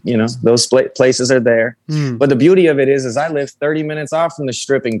can, those places are there. But the beauty of it is I live 30 minutes off from the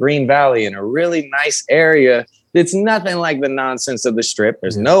Strip in Green Valley in a really nice area. It's nothing like the nonsense of the Strip.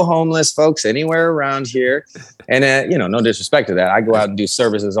 There's no homeless folks anywhere around here. And, no disrespect to that. I go out and do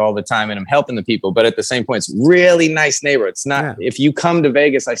services all the time and I'm helping the people. But at the same point, it's really nice neighborhood. It's not, if you come to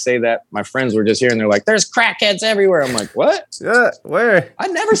Vegas, I say that my friends were just here and they're like, there's crackheads everywhere. I'm like, what? Where? I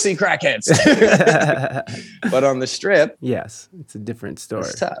never see crackheads. But on the Strip. Yes, it's a different story.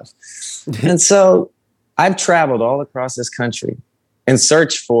 It's tough. And so I've traveled all across this country in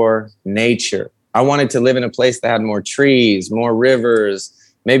search for nature. I wanted to live in a place that had more trees, more rivers,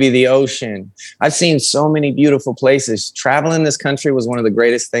 maybe the ocean. I've seen so many beautiful places. Traveling this country was one of the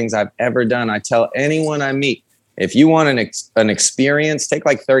greatest things I've ever done. I tell anyone I meet, if you want an experience, take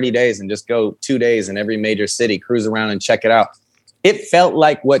like 30 days and just go 2 days in every major city, cruise around and check it out. It felt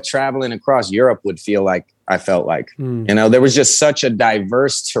like what traveling across Europe would feel like. I felt like, there was just such a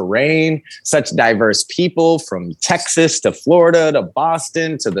diverse terrain, such diverse people from Texas to Florida to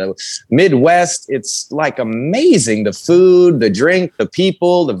Boston to the Midwest. It's like amazing. The food, the drink, the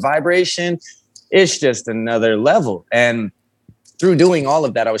people, the vibration. It's just another level. And through doing all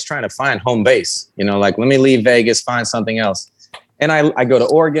of that, I was trying to find home base, let me leave Vegas, find something else. And I go to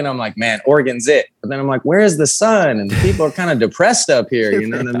Oregon. I'm like, man, Oregon's it. But then I'm like, where's the sun? And people are kind of depressed up here. You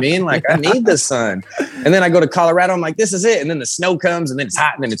know what I mean? Like, I need the sun. And then I go to Colorado. I'm like, this is it. And then the snow comes and then it's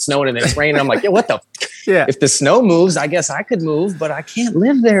hot and then it's snowing and then it's raining. I'm like, yeah, what the? Yeah. If the snow moves, I guess I could move, but I can't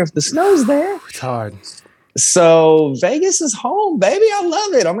live there if the snow's there. It's hard. So Vegas is home, baby. I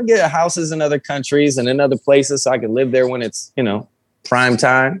love it. I'm going to get houses in other countries and in other places so I can live there when it's, prime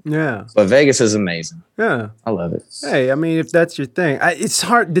time. Yeah. But Vegas is amazing. Yeah. I love it. Hey, I mean, if that's your thing, it's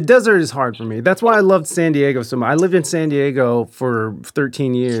hard. The desert is hard for me. That's why I loved San Diego so much. I lived in San Diego for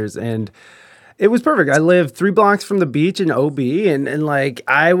 13 years and it was perfect. I lived 3 blocks from the beach in OB and like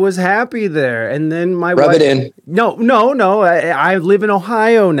I was happy there. And then my Rub wife, it in. No. I live in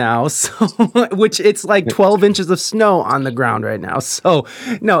Ohio now, so which it's like 12 inches of snow on the ground right now. So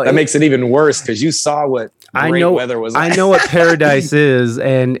no, that makes it even worse because you saw what weather was like. I know what paradise is,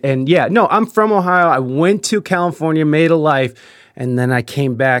 and yeah, no, I'm from Ohio. I went to California, made a life. And then I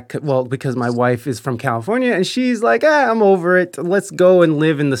came back, because my wife is from California and she's like, I'm over it. Let's go and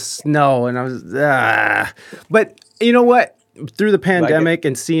live in the snow. And I was, But you know what? Through the pandemic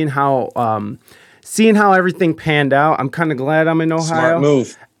and seeing how everything panned out, I'm kind of glad I'm in Ohio. Smart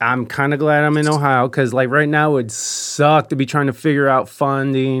move. I'm kind of glad I'm in Ohio because like right now it would suck to be trying to figure out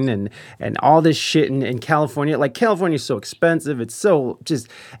funding and all this shit in California. Like California's so expensive. It's so just,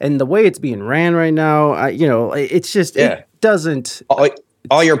 and the way it's being ran right now, it's just, it doesn't.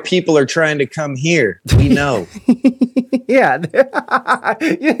 All your people are trying to come here. We know. Yeah,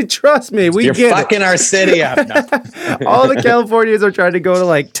 trust me, You're get fucking our city up. No. All the Californians are trying to go to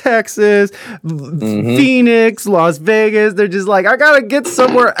like Texas, Phoenix, Las Vegas. They're just like, I gotta get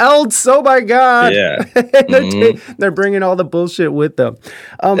somewhere else. Oh my god! Yeah, they're bringing all the bullshit with them.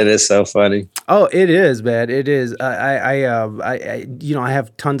 It is so funny. Oh, it is, man. It is. I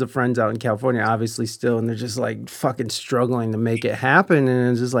have tons of friends out in California, obviously still, and they're just like fucking struggling to make it happen.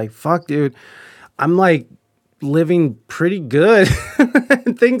 And it's just like, fuck, dude. I'm like living pretty good.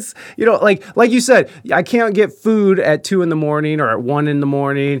 Things, like you said, I can't get food at 2 a.m. or at 1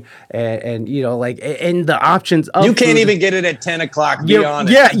 a.m. and the options of you can't food. even get it at 10 o'clock. Be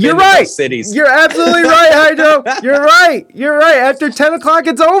honest. Yeah, you're right. Cities. You're absolutely right, Heido. You're right. You're right. After 10 o'clock,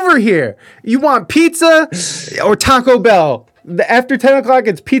 it's over here. You want pizza or Taco Bell. After 10 o'clock,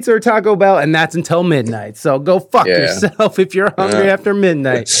 it's pizza or Taco Bell, and that's until midnight. So go fuck yourself if you're hungry after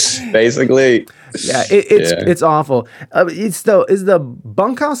midnight. Basically. Yeah, it's awful. Is the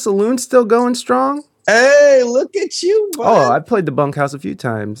Bunkhouse Saloon still going strong? Hey, look at you, bud. Oh, I played the Bunkhouse a few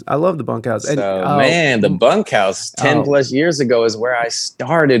times. I love the Bunkhouse. And, So, man, the Bunkhouse 10 plus years ago is where I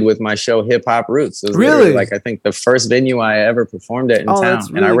started with my show Hip Hop Roots. It was Really? like, I think the first venue I ever performed at in town. That's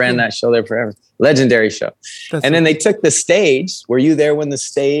And I really ran cool. that show there forever. Legendary show. That's And then they took the stage. Were you there when the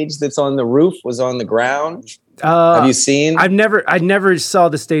stage that's on the roof was on the ground? Have you seen? I never saw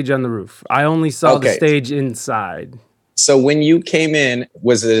the stage on the roof. I only saw the Okay. stage inside. So when you came in,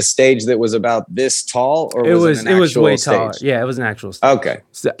 was it a stage that was about this tall, or It was it an was actual way stage? taller. Yeah, it was an actual stage. Okay.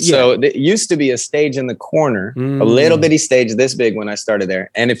 So, yeah. So it used to be a stage in the corner, Mm. a little bitty stage this big when I started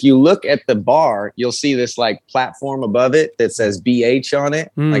there. And if you look at the bar, you'll see this like platform above it that says BH on it.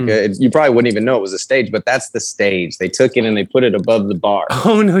 Mm. Like you probably wouldn't even know it was a stage, but that's the stage. They took it and they put it above the bar.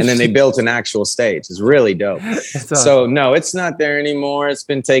 Oh no! And then they built an actual stage. It's really dope. That's awesome. So no, it's not there anymore. It's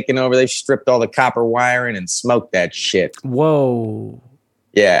been taken over. They've stripped all the copper wiring and smoked that shit. Whoa.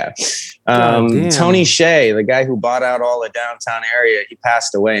 Yeah. damn. Tony Shea, the guy who bought out all the downtown area, he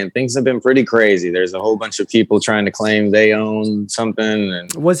passed away and things have been pretty crazy. There's a whole bunch of people trying to claim they own something.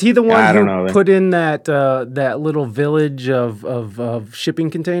 And Was he the one I who don't know. put in that that little village of shipping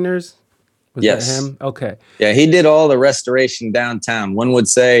containers? Was Yes. that him? Okay. yeah, he did all the restoration downtown. One could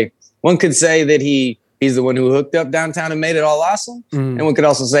say that he's the one who hooked up downtown and made it all awesome. Mm. And one could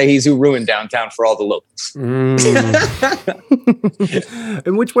also say he's who ruined downtown for all the locals.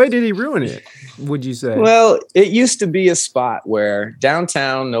 In which way did he ruin it, would you say? Well, it used to be a spot where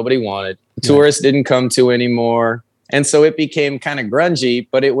downtown nobody wanted. Tourists didn't come to anymore. And so it became kind of grungy,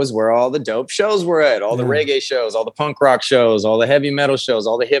 but it was where all the dope shows were at. All the reggae shows, all the punk rock shows, all the heavy metal shows,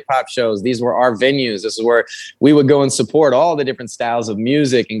 all the hip hop shows. These were our venues. This is where we would go and support all the different styles of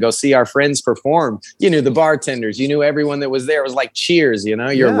music and go see our friends perform. You knew the bartenders, you knew everyone that was there. It was like Cheers,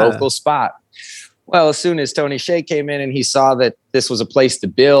 your local spot. Well, as soon as Tony Shea came in and he saw that this was a place to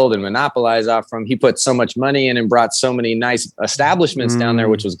build and monopolize off from, he put so much money in and brought so many nice establishments down there,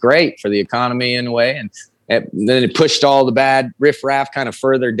 which was great for the economy in a way. And then it pushed all the bad riffraff kind of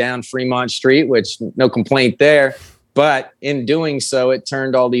further down Fremont Street, which no complaint there. But in doing so, it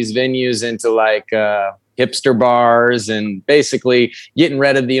turned all these venues into like hipster bars and basically getting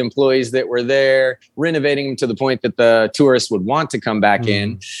rid of the employees that were there, renovating them to the point that the tourists would want to come back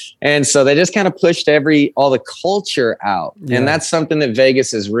in. And so they just kind of pushed all the culture out. Yeah. And that's something that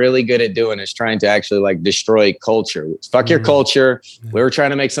Vegas is really good at doing, is trying to actually like destroy culture. Fuck your culture. We were trying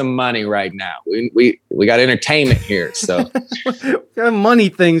to make some money right now. We got entertainment here. So Got money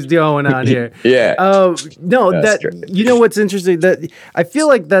things going on here. yeah. No, That's that true. you know what's interesting, that I feel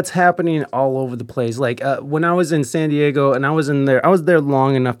like that's happening all over the place. Like when I was in San Diego and I was there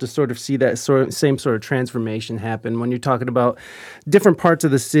long enough to sort of see that same sort of transformation happen. When you're talking about different parts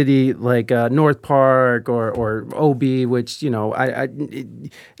of the city, like North Park or OB, which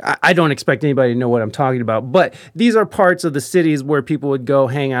I don't expect anybody to know what I'm talking about, but these are parts of the cities where people would go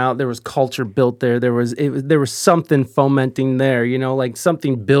hang out. There was culture built there. There was something fomenting there, like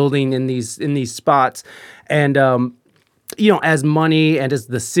something building in these spots. And as money and as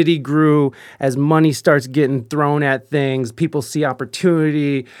the city grew, as money starts getting thrown at things, people see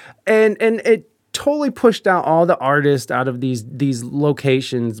opportunity, and it totally pushed out all the artists out of these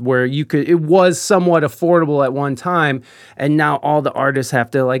locations where it was somewhat affordable at one time, and now all the artists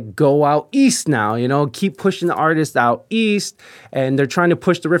have to like go out east now, keep pushing the artists out east, and they're trying to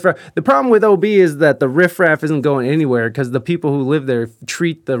push the riffraff. The problem with OB is that the riffraff isn't going anywhere because the people who live there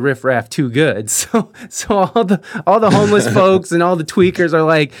treat the riffraff too good. So all the homeless folks and all the tweakers are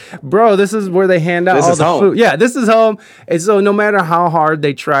like, bro, this is where they hand out all the food. Yeah, this is home. And so no matter how hard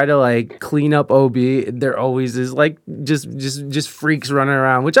they try to like clean up OB, there always is like just freaks running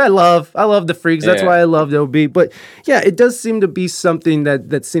around, which I love. I love the freaks. That's why I loved OB. But yeah, it does seem to be something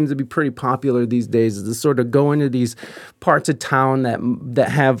that seems to be pretty popular these days, is to sort of go into these parts of town that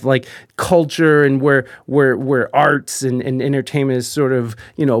have like culture and where arts and entertainment is sort of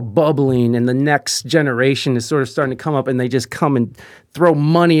bubbling, and the next generation is sort of starting to come up, and they just come and throw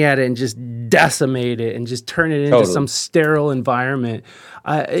money at it and just decimate it and just turn it into some sterile environment.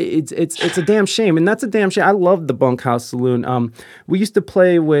 It's a damn shame, and that's a damn shame. I love the Bunkhouse Saloon. We used to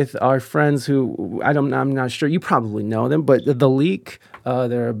play with our friends who I'm not sure, you probably know them, but The Leak.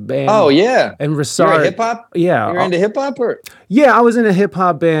 They're a band. Oh yeah, and Rasar. You're hip hop. Yeah, you're into hip hop, or yeah, I was in a hip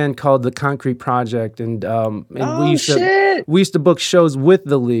hop band called The Concrete Project, and we used to book shows with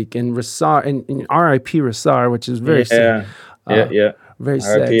The Leak and Rasar and R.I.P. Rasar, which is very sad. Very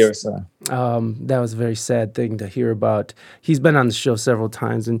R.I.P. sad. That was a very sad thing to hear about. He's been on the show several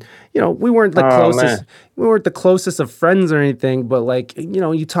times, and we weren't the closest. Man. We weren't the closest of friends or anything, but like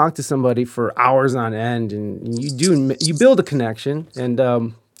you talk to somebody for hours on end, and you build a connection, and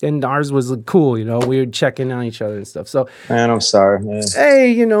and ours was cool. You know, we were checking on each other and stuff. So, Man, I'm sorry, man.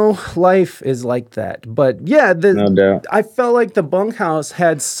 hey, you know, life is like that. But yeah, No doubt. I felt like the Bunkhouse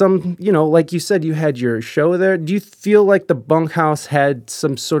had some, you know, like you said, you had your show there. Do you feel like the Bunkhouse had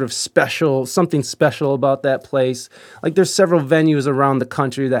some sort of something special about that place? Like there's several venues around the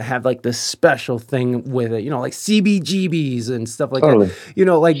country that have like this special thing with it, you know, like CBGBs and stuff like Totally. that. You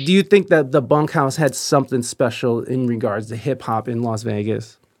know, like, do you think that the Bunkhouse had something special in regards to hip hop in Las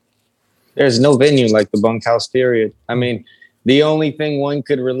Vegas? There's no venue like the Bunkhouse, period. I mean, the only thing one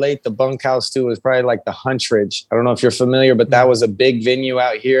could relate the Bunkhouse to is probably like the Huntridge. I don't know if you're familiar, but that was a big venue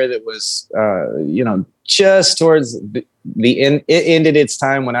out here that was, you know, just towards the end. It ended its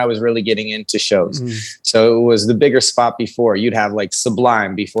time when I was really getting into shows. So it was the bigger spot before. You'd have like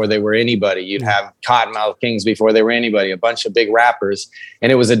Sublime before they were anybody. You'd have Cottonmouth Kings before they were anybody, a bunch of big rappers.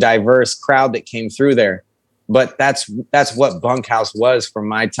 And it was a diverse crowd that came through there. But that's what Bunkhouse was for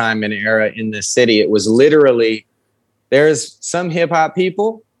my time and era in this city. It was literally, there's some hip hop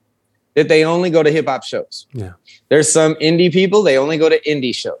people that they only go to hip hop shows. Yeah. There's some indie people, they only go to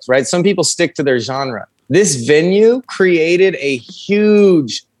indie shows, right? Some people stick to their genre. This venue created a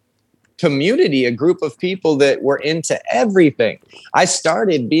huge community, a group of people that were into everything. I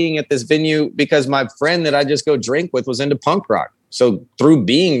started being at this venue because my friend that I just go drink with was into punk rock. So through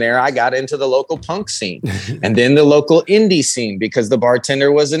being there, I got into the local punk scene and then the local indie scene because the bartender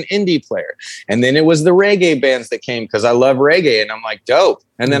was an indie player. And then it was the reggae bands that came because I love reggae. And I'm like, dope.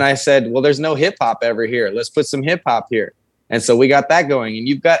 And then I said, well, there's no hip hop ever here. Let's put some hip hop here. And so we got that going. And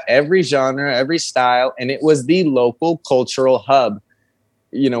you've got every genre, every style. And it was the local cultural hub.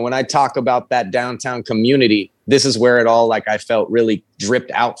 You know, when I talk about that downtown community, this is where it all, like, I felt really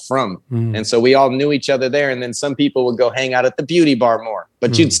dripped out from. And so we all knew each other there. And then some people would go hang out at the beauty bar more,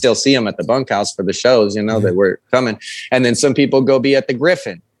 but you'd still see them at the Bunkhouse for the shows, you know, that were coming. And then some people go be at the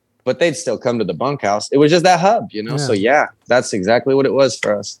Griffin, but they'd still come to the Bunkhouse. It was just that hub, you know? So yeah, that's exactly what it was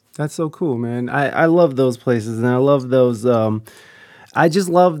for us. That's so cool, man. I love those places, and I love those. I just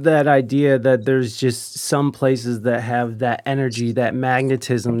love that idea that there's just some places that have that energy, that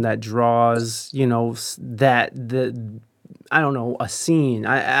magnetism that draws, you know, I don't know, a scene.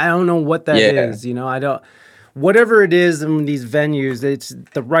 I don't know what that is, you know, whatever it is in these venues, it's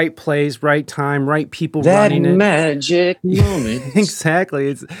the right place, right time, right people running it. That magic moment.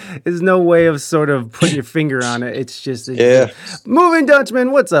 Exactly. There's no way of sort of putting your finger on it. It's just Yeah. Moving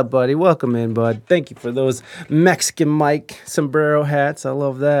Dutchman. What's up, buddy? Welcome in, bud. Thank you for those Mexican Mike sombrero hats. I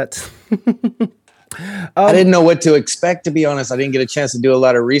love that. I didn't know what to expect, to be honest. I didn't get a chance to do a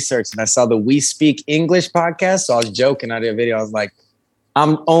lot of research, and I saw the We Speak English podcast. So I was joking. I did a video. I was like,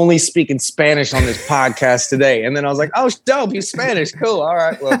 I'm only speaking Spanish on this podcast today. And then I was like, oh, dope, he's Spanish. Cool. All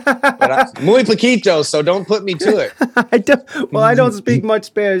right. Well, muy poquito, so don't put me to it. I don't speak much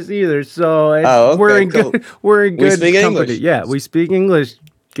Spanish either. So okay, we're in cool. we're in good speak company. English. Yeah, we speak English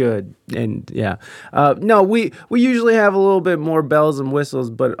good. And yeah. No, we usually have a little bit more bells and whistles,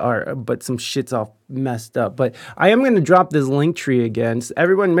 but some shit's all messed up. But I am going to drop this link tree again. So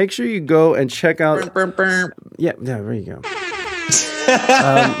everyone, make sure you go and check out. Yeah, there you go.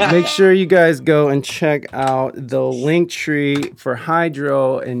 Make sure you guys go and check out the link tree for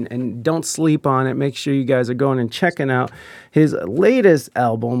Hydro and don't sleep on it. Make sure you guys are going and checking out his latest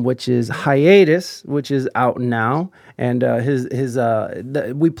album, which is Hiatus, which is out now. And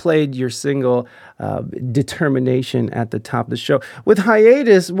we played your single Determination at the top of the show. With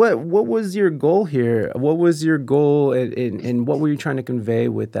Hiatus, what was your goal here? What was your goal and what were you trying to convey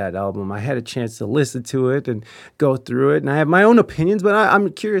with that album? I had a chance to listen to it and go through it, and I have my own opinions, but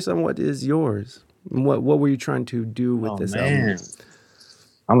I'm curious on what is yours. What were you trying to do with this album?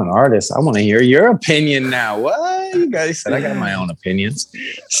 I'm an artist. I want to hear your opinion now. What? You guys said I got my own opinions.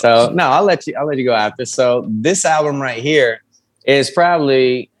 So no, I'll let you go after. So this album right here is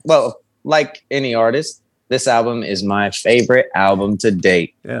probably, well, like any artist, this album is my favorite album to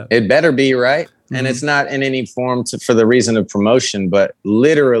date. Yeah. It better be, right? Mm-hmm. And it's not in any form for the reason of promotion, but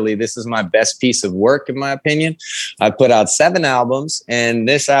literally this is my best piece of work, in my opinion. I put out 7 albums, and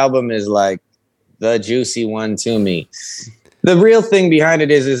this album is like the juicy one to me. The real thing behind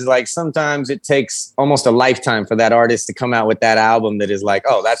it is like sometimes it takes almost a lifetime for that artist to come out with that album that is like,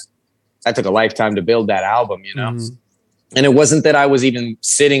 oh, that took a lifetime to build that album, you know? Mm-hmm. And it wasn't that I was even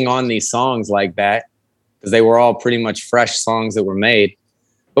sitting on these songs like that, because they were all pretty much fresh songs that were made.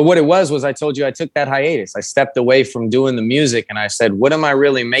 But what it was I told you I took that hiatus. I stepped away from doing the music and I said, what am I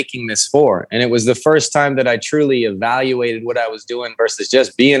really making this for? And it was the first time that I truly evaluated what I was doing versus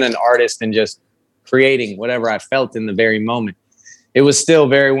just being an artist and just creating whatever I felt in the very moment. It was still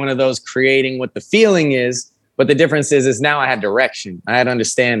very one of those creating what the feeling is, But the difference is now I had direction, I had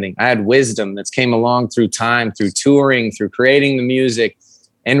understanding, I had wisdom that's came along through time, through touring, through creating the music,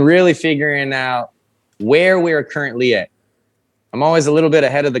 and really figuring out where we're currently at. I'm always a little bit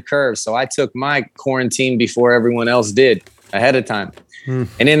ahead of the curve. So I took my quarantine before everyone else did, ahead of time.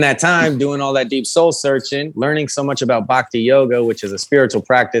 And in that time, doing all that deep soul searching, learning so much about Bhakti Yoga, which is a spiritual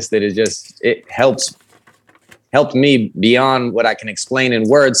practice that is just, it helped me beyond what I can explain in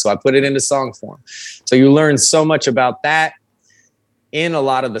words. So I put it into song form. So you learn so much about that in a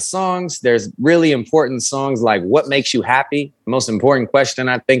lot of the songs. There's really important songs like what makes you happy? The most important question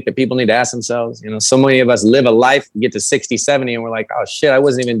I think that people need to ask themselves. You know, so many of us live a life, get to 60, 70, and we're like, oh shit, I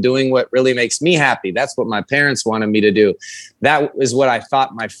wasn't even doing what really makes me happy. That's what my parents wanted me to do. That is what I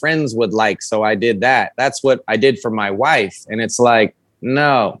thought my friends would like. So I did that. That's what I did for my wife. And it's like,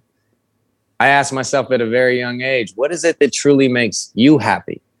 no. I asked myself at a very young age, what is it that truly makes you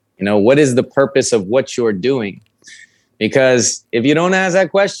happy? You know, what is the purpose of what you're doing? Because if you don't ask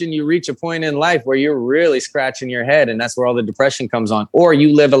that question, you reach a point in life where you're really scratching your head, and that's where all the depression comes on. Or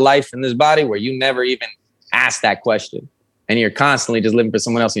you live a life in this body where you never even ask that question, and you're constantly just living for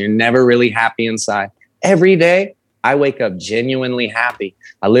someone else, and you're never really happy inside. Every day, I wake up genuinely happy.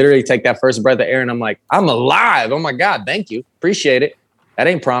 I literally take that first breath of air, and I'm like, I'm alive. Oh my God, thank you. Appreciate it. That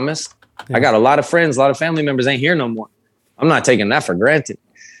ain't promised. Yeah. I got a lot of friends, a lot of family members ain't here no more. I'm not taking that for granted.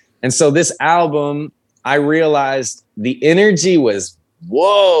 And so this album, I realized the energy was,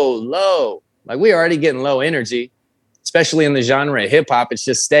 whoa, low. Like we already getting low energy, especially in the genre of hip hop. It's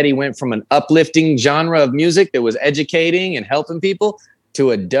just steady went from an uplifting genre of music that was educating and helping people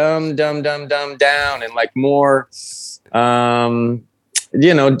to a dumb down and like more, just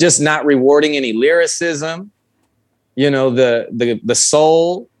not rewarding any lyricism. You know, the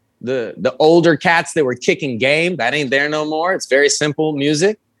soul, the older cats that were kicking game, that ain't there no more. It's very simple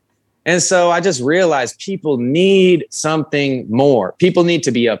music. And so I just realized people need something more. People need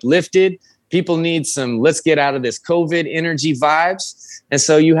to be uplifted. People need some, let's get out of this COVID energy vibes. And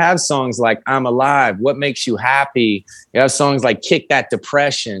so you have songs like I'm Alive, What Makes You Happy? You have songs like Kick That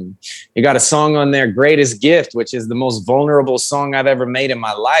Depression. You got a song on there, Greatest Gift, which is the most vulnerable song I've ever made in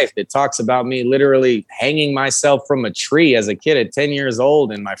my life. It talks about me literally hanging myself from a tree as a kid at 10 years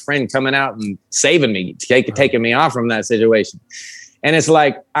old and my friend coming out and saving me, taking me off from that situation. And it's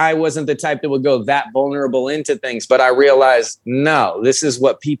like, I wasn't the type that would go that vulnerable into things, but I realized, no, this is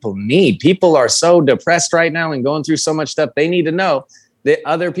what people need. People are so depressed right now and going through so much stuff. They need to know that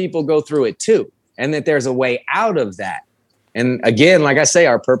other people go through it too, and that there's a way out of that. And again, like I say,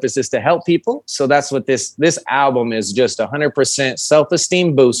 our purpose is to help people. So that's what this album is, just 100%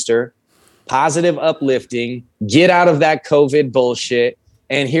 self-esteem booster, positive uplifting, get out of that COVID bullshit.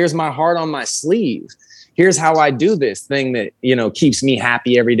 And here's my heart on my sleeve. Here's how I do this thing that, you know, keeps me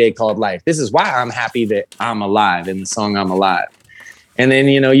happy every day called life. This is why I'm happy that I'm alive in the song I'm Alive. And then,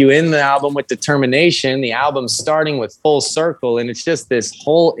 you know, you end the album with determination, the album's starting with Full Circle. And it's just this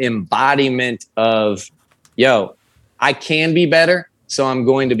whole embodiment of, yo, I can be better, so I'm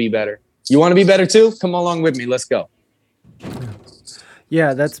going to be better. You want to be better too? Come along with me. Let's go.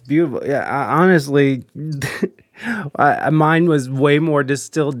 Yeah, that's beautiful. Yeah, honestly, mine was way more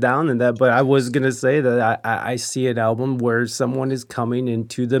distilled down than that. But I was gonna say that I see an album where someone is coming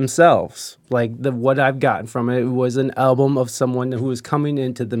into themselves. Like what I've gotten from it was an album of someone who is coming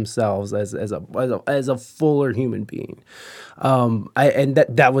into themselves as a fuller human being. And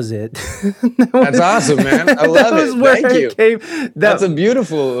that was it. That's awesome, man. I love it. Thank you. That's a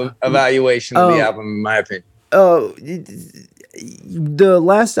beautiful evaluation of the album, in my opinion. The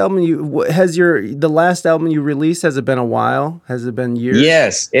last album the last album you released, has it been a while? Has it been years?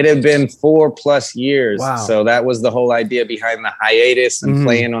 Yes, it had been 4+ years. Wow. So that was the whole idea behind the hiatus and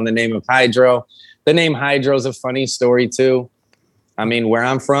playing on the name of Hydro. The name Hydro is a funny story too. I mean, where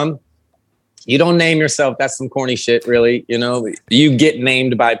I'm from, you don't name yourself. That's some corny shit, really. You know, you get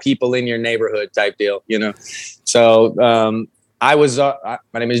named by people in your neighborhood type deal, you know? So my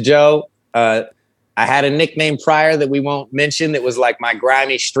name is Joe. I had a nickname prior that we won't mention that was like my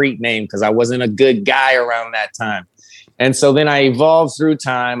grimy street name because I wasn't a good guy around that time. And so then I evolved through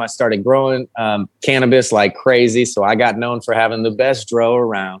time. I started growing cannabis like crazy. So I got known for having the best dro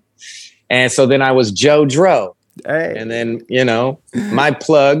around. And so then I was Joe Dro. Hey. And then, you know, my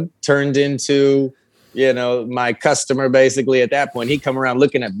plug turned into, you know, my customer basically at that point. He come around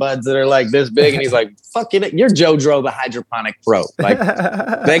looking at buds that are like this big and he's like, fuck it, you're Joe Dro, the hydroponic pro. Like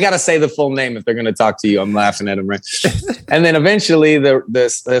they got to say the full name if they're going to talk to you. I'm laughing at him, right? And then eventually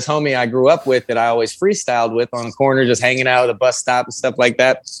this homie I grew up with that I always freestyled with on the corner, just hanging out at a bus stop and stuff like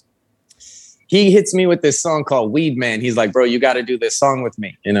that. he hits me with this song called Weed Man. He's like, bro, you got to do this song with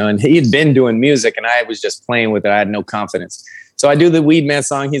me, you know. And he had been doing music, and I was just playing with it. I had no confidence. So I do the Weed Man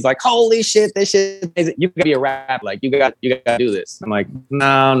song. He's like, holy shit, this shit is amazing. You gotta be a rap. Like, you got to do this. I'm like,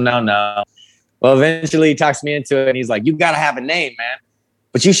 no. Well, eventually he talks me into it, and he's like, you got to have a name, man.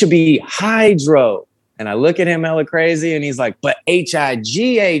 But you should be Hydro. And I look at him hella crazy, and he's like, but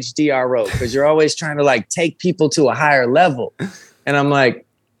HIGHDRO, because you're always trying to like take people to a higher level. And I'm like,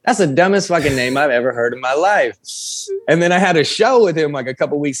 that's the dumbest fucking name I've ever heard in my life. And then I had a show with him like a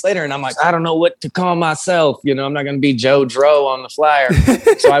couple weeks later, and I'm like, I don't know what to call myself. You know, I'm not going to be Joe Dro on the flyer.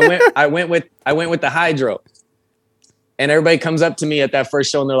 So I went with the Hydro. And everybody comes up to me at that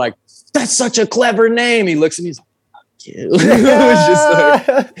first show, and they're like, that's such a clever name. He looks at me, he's like, fuck you.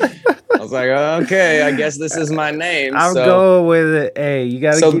 I was like, okay, I guess this is my name. I'll go with it. Hey, you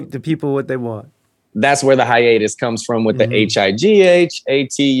got to give the people what they want. That's where the hiatus comes from, with the HIGHATUS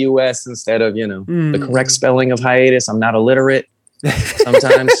instead of, you know, the correct spelling of hiatus. I'm not illiterate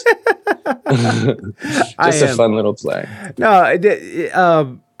sometimes. Just a fun little play. No,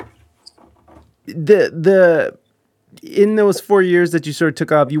 the in those 4 years that you sort of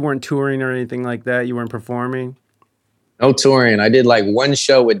took off, you weren't touring or anything like that. You weren't performing. No touring. I did like one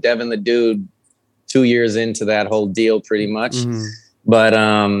show with Devin the Dude 2 years into that whole deal, pretty much. But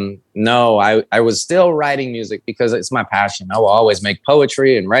no, I was still writing music because it's my passion. I will always make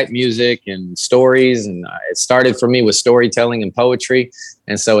poetry and write music and stories. And it started for me with storytelling and poetry.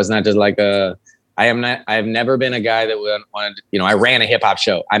 And so it's not just like I've never been a guy that wanted, you know, I ran a hip hop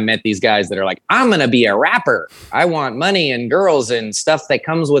show. I met these guys that are like, I'm going to be a rapper. I want money and girls and stuff that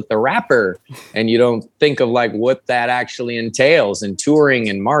comes with the rapper. And you don't think of like what that actually entails, and touring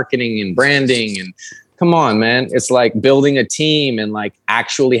and marketing and branding. And come on, man. It's like building a team and like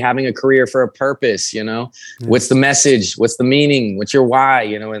actually having a career for a purpose, you know? What's the message? What's the meaning? What's your why,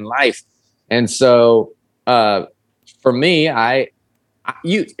 you know, in life? And so for me,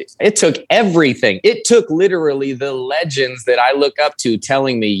 it took everything. It took literally the legends that I look up to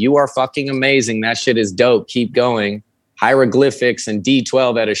telling me, you are fucking amazing. That shit is dope. Keep going. Hieroglyphics and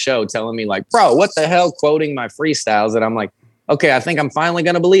D12 at a show telling me like, bro, what the hell? Quoting my freestyles. And I'm like, okay, I think I'm finally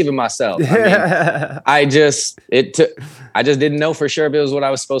going to believe in myself. I just didn't know for sure if it was what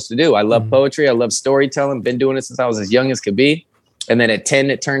I was supposed to do. I love poetry. I love storytelling. Been doing it since I was as young as could be. And then at 10,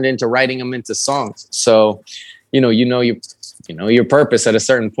 it turned into writing them into songs. So, you know your purpose at a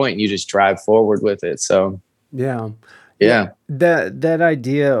certain point, and you just drive forward with it. So, yeah. That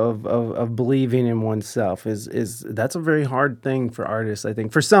idea of believing in oneself that's a very hard thing for artists. I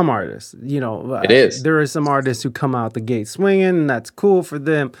think for some artists, you know, it is. There are some artists who come out the gate swinging, and that's cool for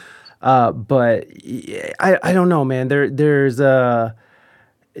them. But I don't know, man. There's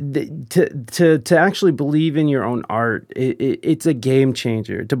to actually believe in your own art, it's a game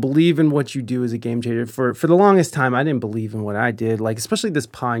changer. To believe in what you do is a game changer. For the longest time, I didn't believe in what I did, like especially this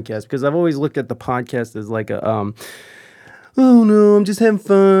podcast, because I've always looked at the podcast as like a oh no, I'm just having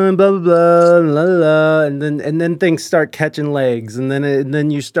fun, blah blah blah, la la la, and then things start catching legs, and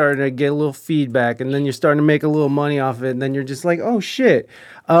then you start to get a little feedback, and then you're starting to make a little money off of it, and then you're just like, oh shit,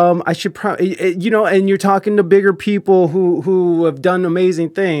 I should probably, you know, and you're talking to bigger people who have done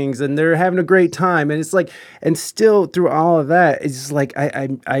amazing things, and they're having a great time, and it's like, and still through all of that, it's just like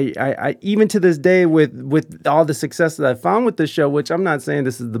I even to this day with all the success that I found with this show, which I'm not saying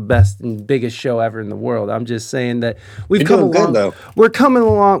this is the best and biggest show ever in the world. I'm just saying that we've come along. Good, we're coming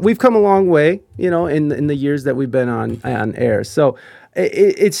along. We've come a long way, you know, in the years that we've been on air. So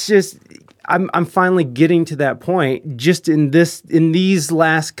it's just. I'm finally getting to that point just in these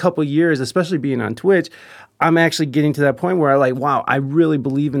last couple years, especially being on Twitch. I'm actually getting to that point where I really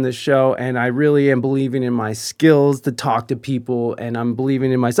believe in this show, and I really am believing in my skills to talk to people, and I'm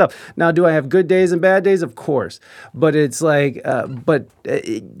believing in myself. Now, do I have good days and bad days? Of course. But it's like,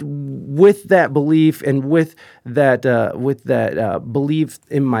 with that belief and with that belief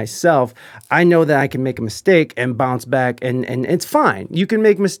in myself, I know that I can make a mistake and bounce back, and it's fine. You can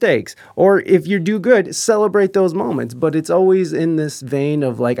make mistakes. Or if you do good, celebrate those moments. But it's always in this vein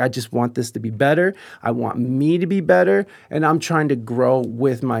of like, I just want this to be better. I want me to be better, and I'm trying to grow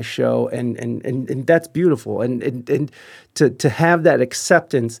with my show, and that's beautiful. And to have that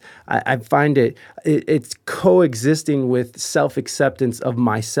acceptance, I find it's coexisting with self-acceptance of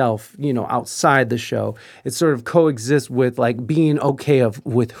myself, you know, outside the show. It sort of coexists with like being okay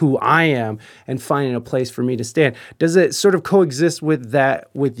with who I am and finding a place for me to stand. Does it sort of coexist with that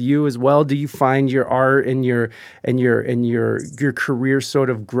with you as well? Do you find your art and your career sort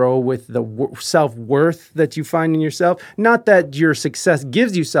of grow with the self-worth that you find in yourself? Not that your success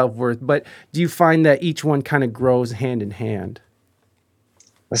gives you self-worth, but do you find that each one kind of grows hand in hand?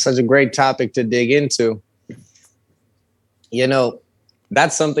 That's such a great topic to dig into. You know,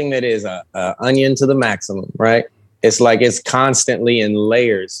 that's something that is a onion to the maximum, right? It's like it's constantly in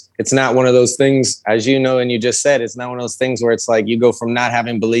layers. It's not one of those things, as you know, and you just said, it's not one of those things where it's like you go from not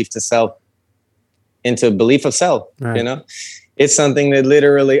having belief to self into belief of self, Right. you know? It's something that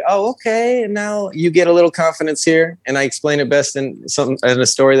literally, oh, okay, and now you get a little confidence here. And I explain it best in a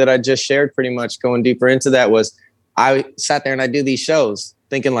story that I just shared, pretty much going deeper into that was I sat there and I do these shows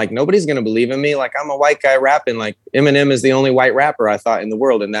thinking like nobody's going to believe in me. Like I'm a white guy rapping, like Eminem is the only white rapper I thought in the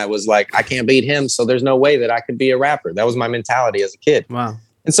world. And that was like, I can't beat him. So there's no way that I could be a rapper. That was my mentality as a kid. Wow.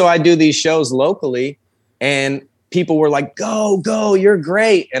 And so I do these shows locally and people were like, go, you're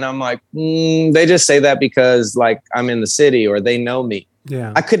great. And I'm like, they just say that because like I'm in the city or they know me.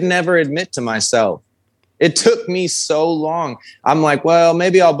 Yeah. I could never admit to myself. It took me so long. I'm like, well,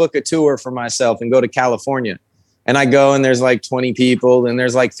 maybe I'll book a tour for myself and go to California. And I go and there's like 20 people and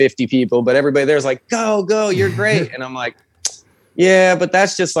there's like 50 people, but everybody there's like, go, you're great. And I'm like, yeah, but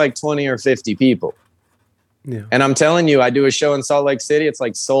that's just like 20 or 50 people. Yeah. And I'm telling you, I do a show in Salt Lake City. It's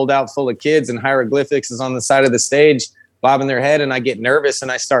like sold out full of kids and hieroglyphics is on the side of the stage, bobbing their head. And I get nervous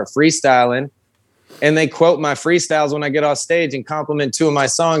and I start freestyling. And they quote my freestyles when I get off stage and compliment two of my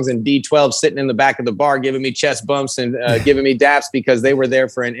songs. And D12 sitting in the back of the bar, giving me chest bumps and giving me daps because they were there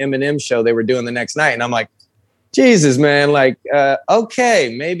for an Eminem show they were doing the next night. And I'm like, Jesus, man, like,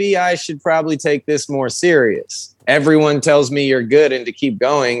 okay, maybe I should probably take this more serious. Everyone tells me you're good and to keep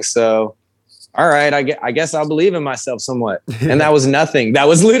going. So, all right, I guess I'll believe in myself somewhat. And that was nothing. That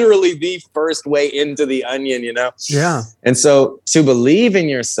was literally the first way into the onion, you know? Yeah. And so to believe in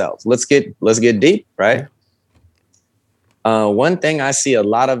yourself, let's get deep, right? One thing I see a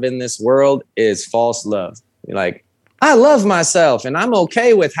lot of in this world is false love. Like, I love myself and I'm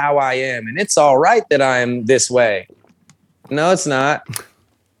okay with how I am. And it's all right that I'm this way. No, it's not.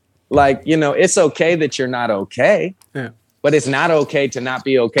 Like, you know, it's okay that you're not okay. Yeah. But it's not okay to not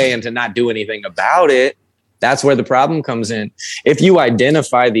be okay and to not do anything about it. That's where the problem comes in. If you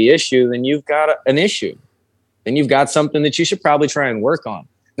identify the issue, then you've got an issue. Then you've got something that you should probably try and work on.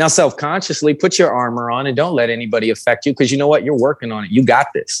 Now, self-consciously put your armor on and don't let anybody affect you because you know what? You're working on it. You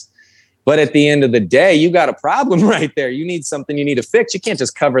got this. But at the end of the day, you got a problem right there. You need something you need to fix. You can't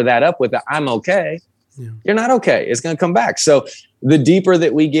just cover that up with I'm okay. Yeah. You're not okay. It's going to come back. So the deeper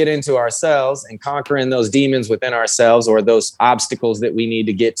that we get into ourselves and conquering those demons within ourselves or those obstacles that we need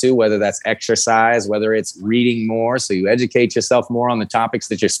to get to, whether that's exercise, whether it's reading more, so you educate yourself more on the topics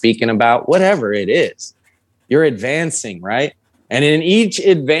that you're speaking about, whatever it is, you're advancing, right? And in each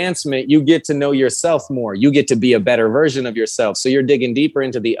advancement, you get to know yourself more. You get to be a better version of yourself. So you're digging deeper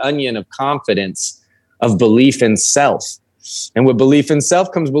into the onion of confidence, of belief in self. And with belief in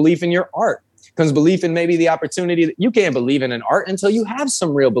self comes belief in your art, comes belief in maybe the opportunity that you can't believe in an art until you have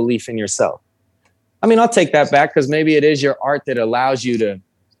some real belief in yourself. I mean, I'll take that back because maybe it is your art that allows you to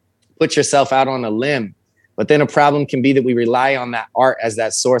put yourself out on a limb. But then a problem can be that we rely on that art as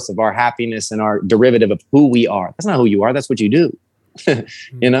that source of our happiness and our derivative of who we are. That's not who you are. That's what you do.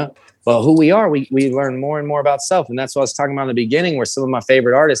 You know, well, who we are, we learn more and more about self. And that's what I was talking about in the beginning, where some of my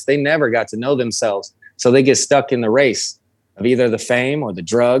favorite artists, they never got to know themselves. So they get stuck in the race of either the fame or the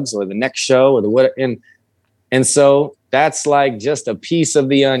drugs or the next show or the what. And so that's like just a piece of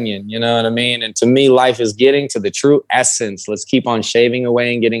the onion, you know what I mean? And to me, life is getting to the true essence. Let's keep on shaving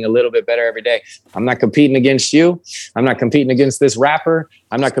away and getting a little bit better every day. I'm not competing against you. I'm not competing against this rapper.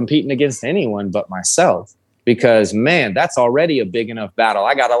 I'm not competing against anyone but myself because, man, that's already a big enough battle.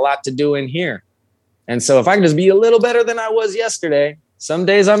 I got a lot to do in here. And so if I can just be a little better than I was yesterday, some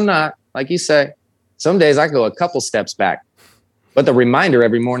days I'm not, like you say, some days I go a couple steps back. But the reminder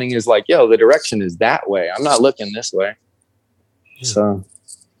every morning is like, yo, the direction is that way. I'm not looking this way. Yeah. So,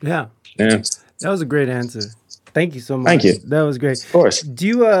 yeah. That was a great answer. Thank you so much. Thank you. That was great. Of course. Do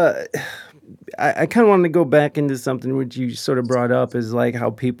you, I kind of wanted to go back into something which you sort of brought up is like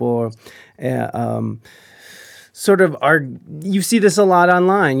how people sort of are, you see this a lot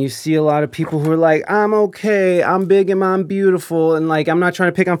online. You see a lot of people who are like, I'm okay, I'm big and I'm beautiful. And like, I'm not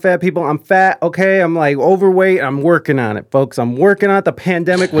trying to pick on fat people. I'm fat, okay? I'm like overweight. I'm working on it, folks. I'm working on it. The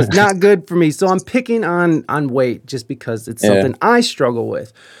pandemic was not good for me. So I'm picking on weight just because it's something I struggle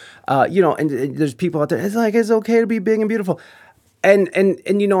with. You know, and there's people out there, it's like, it's okay to be big and beautiful. And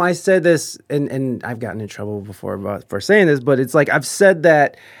you know, I said this, and I've gotten in trouble before for saying this, but it's like, I've said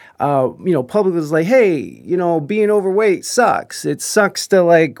that, you know, public was like, hey, you know, being overweight sucks. It sucks to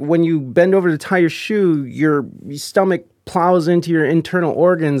like when you bend over to tie your shoe, your stomach plows into your internal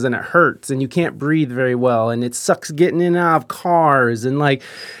organs and it hurts and you can't breathe very well and it sucks getting in and out of cars and like,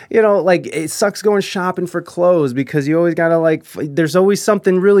 like it sucks going shopping for clothes because you always gotta like, there's always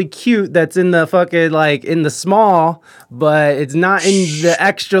something really cute that's in the fucking like in the small, but it's not in the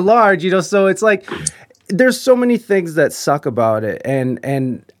extra large, so it's like, there's so many things that suck about it.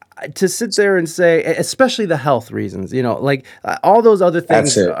 And to sit there and say, especially the health reasons, like all those other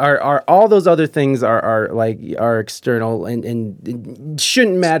things are all those other things are external and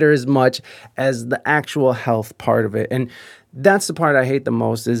shouldn't matter as much as the actual health part of it. And that's the part I hate the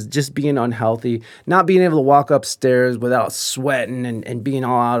most is just being unhealthy, not being able to walk upstairs without sweating and being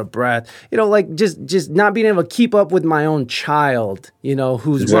all out of breath, like just not being able to keep up with my own child,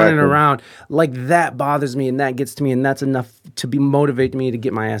 who's running around. Like that bothers me and that gets to me and that's enough to motivate me to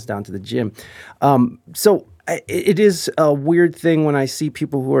get my ass down to the gym. So it is a weird thing when I see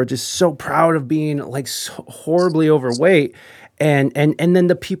people who are just so proud of being like so horribly overweight and then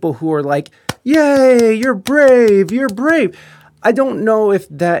the people who are like, yay, you're brave. I don't know if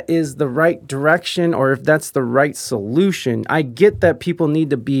that is the right direction or if that's the right solution. I get that people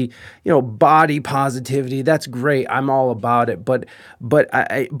need to be, body positivity. That's great. I'm all about it. But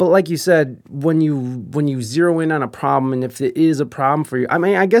like you said, when you zero in on a problem and if it is a problem for you, I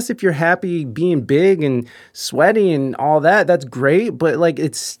mean, I guess if you're happy being big and sweaty and all that, that's great. But like,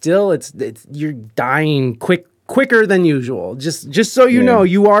 it's you're dying quicker than usual. Just so you know,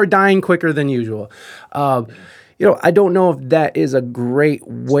 you are dying quicker than usual. I don't know if that is a great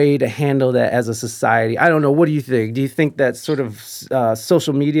way to handle that as a society. I don't know. What do you think? Do you think that sort of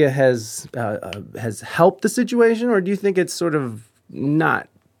social media has helped the situation, or do you think it's sort of not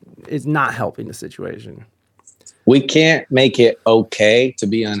helping the situation? We can't make it okay to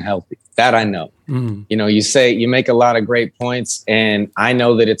be unhealthy. That I know. Mm. You make a lot of great points, and I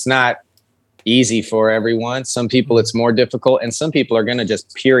know that it's not easy for everyone. Some people it's more difficult, and some people are going to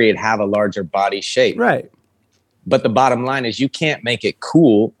just have a larger body shape. Right. But the bottom line is you can't make it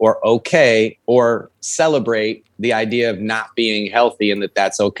cool or okay or celebrate the idea of not being healthy and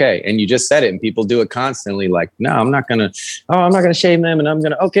that's okay. And you just said it, and people do it constantly. Like, no, I'm not going to shame them, and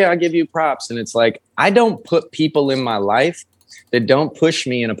I'll give you props. And it's like, I don't put people in my life that don't push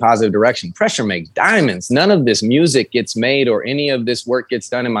me in a positive direction. Pressure makes diamonds. None of this music gets made or any of this work gets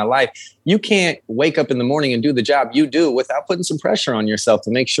done in my life. You can't wake up in the morning and do the job you do without putting some pressure on yourself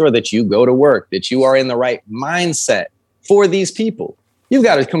to make sure that you go to work, that you are in the right mindset for these people. You've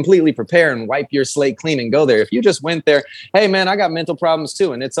got to completely prepare and wipe your slate clean and go there. If you just went there, hey man, I got mental problems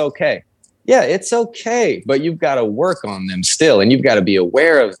too, and it's okay. Yeah, it's okay, but you've got to work on them still, and you've got to be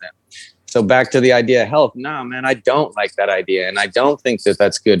aware of them. So back to the idea of health. No, man, I don't like that idea. And I don't think that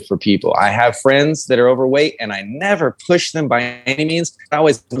that's good for people. I have friends that are overweight and I never push them by any means. I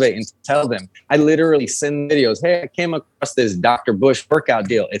always motivate and tell them. I literally send videos. Hey, I came across this Dr. Bush workout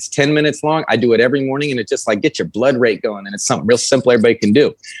deal. It's 10 minutes long. I do it every morning and it just like gets your blood rate going. And it's something real simple everybody can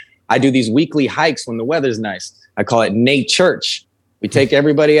do. I do these weekly hikes when the weather's nice. I call it Nate Church. We take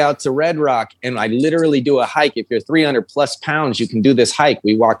everybody out to Red Rock and I literally do a hike. If you're 300 plus pounds, you can do this hike.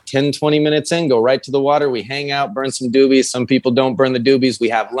 We walk 10, 20 minutes in, go right to the water. We hang out, burn some doobies. Some people don't burn the doobies. We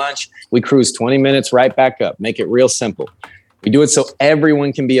have lunch. We cruise 20 minutes right back up. Make it real simple. We do it so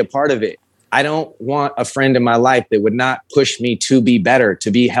everyone can be a part of it. I don't want a friend in my life that would not push me to be better, to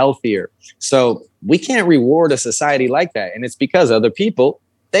be healthier. So we can't reward a society like that. And it's because other people,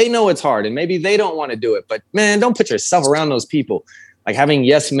 they know it's hard and maybe they don't want to do it. But man, don't put yourself around those people. Like having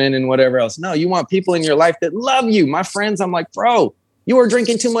yes men and whatever else. No, you want people in your life that love you. My friends, I'm like, bro, you are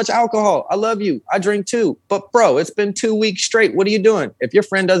drinking too much alcohol. I love you. I drink too. But bro, it's been 2 weeks straight. What are you doing? If your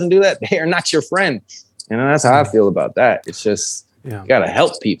friend doesn't do that, they are not your friend. That's how I feel about that. It's just, you got to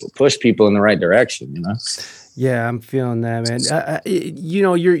help people, push people in the right direction, Yeah, I'm feeling that, man.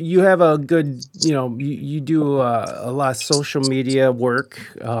 You have a good, you do a lot of social media work.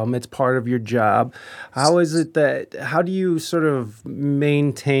 It's part of your job. How do you sort of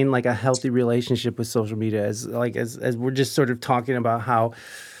maintain like a healthy relationship with social media as we're just sort of talking about how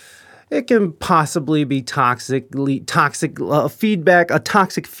it can possibly be toxic feedback, a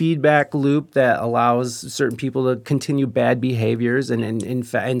toxic feedback loop that allows certain people to continue bad behaviors and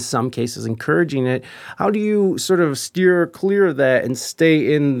in some cases encouraging it. How do you sort of steer clear of that and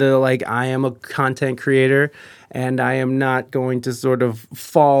stay in the I am a content creator and I am not going to sort of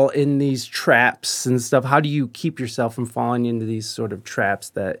fall in these traps and stuff? How do you keep yourself from falling into these sort of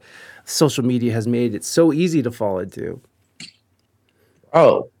traps that social media has made it so easy to fall into?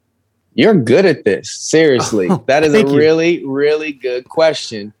 Oh, you're good at this. Seriously. That is a really, really good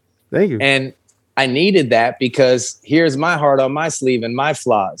question. Thank you. And I needed that because here's my heart on my sleeve and my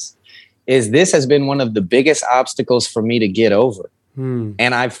flaws is this has been one of the biggest obstacles for me to get over. Hmm.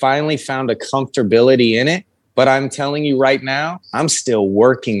 And I finally found a comfortability in it. But I'm telling you right now, I'm still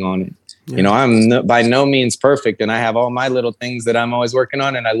working on it. Yeah. You know, I'm by no means perfect. And I have all my little things that I'm always working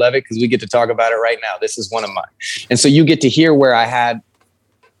on. And I love it because we get to talk about it right now. This is one of mine. And so you get to hear where I had,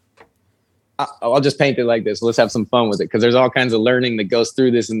 I'll just paint it like this. Let's have some fun with it, because there's all kinds of learning that goes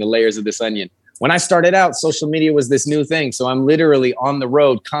through this and the layers of this onion. When I started out, social media was this new thing. So I'm literally on the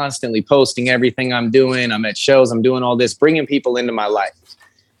road, constantly posting everything I'm doing. I'm at shows, I'm doing all this, bringing people into my life.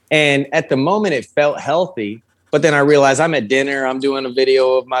 And at the moment it felt healthy, but then I realized I'm at dinner, I'm doing a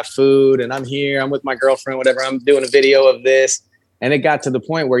video of my food, and I'm here, I'm with my girlfriend, whatever, I'm doing a video of this. And it got to the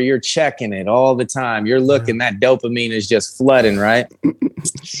point where you're checking it all the time. You're looking, that dopamine is just flooding, right?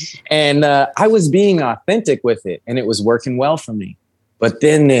 And I was being authentic with it, and it was working well for me. But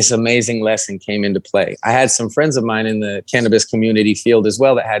then this amazing lesson came into play. I had some friends of mine in the cannabis community field as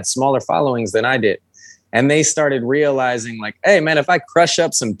well that had smaller followings than I did. And they started realizing, like, hey, man, if I crush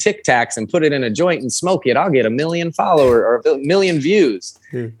up some Tic Tacs and put it in a joint and smoke it, I'll get 1 million followers or 1 million views.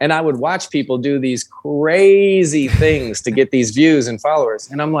 And I would watch people do these crazy things to get these views and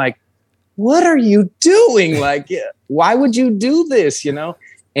followers. And I'm like, what are you doing? Like, why would you do this? You know?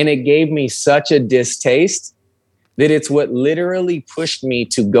 And it gave me such a distaste that it's what literally pushed me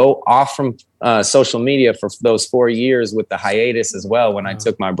to go off from social media for those 4 years with the hiatus as well. When I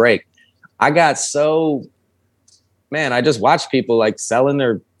took my break, I got so, man, I just watched people like selling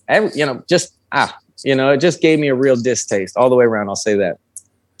their, it just gave me a real distaste all the way around. I'll say that.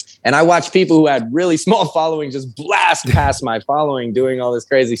 And I watched people who had really small followings just blast past my following, doing all this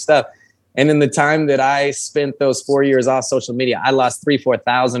crazy stuff. And in the time that I spent those 4 years off social media, I lost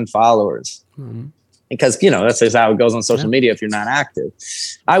 4,000 followers. Mm-hmm. Because, that's just how it goes on social media if you're not active.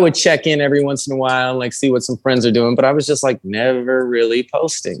 I would check in every once in a while and like see what some friends are doing, but I was just like never really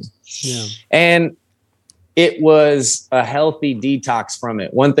posting. Yeah. And it was a healthy detox from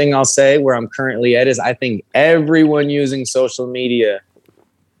it. One thing I'll say where I'm currently at is I think everyone using social media,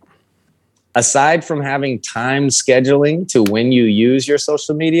 aside from having time scheduling to when you use your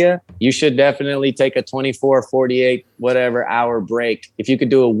social media, you should definitely take a 24, 48, whatever hour break. If you could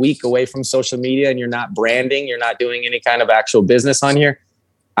do a week away from social media and you're not branding, you're not doing any kind of actual business on here,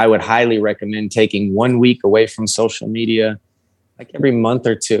 I would highly recommend taking 1 week away from social media, like every month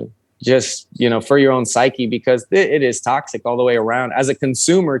or two, just, for your own psyche, because it is toxic all the way around. As a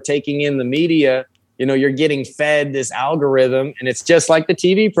consumer taking in the media, you're getting fed this algorithm, and it's just like the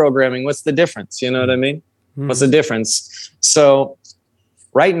TV programming. What's the difference? You know what I mean? Mm-hmm. What's the difference? So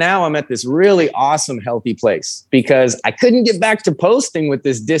right now I'm at this really awesome, healthy place because I couldn't get back to posting with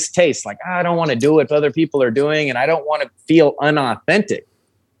this distaste. Like, I don't want to do what other people are doing, and I don't want to feel unauthentic.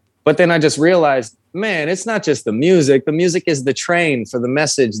 But then I just realized, man, it's not just the music. The music is the train for the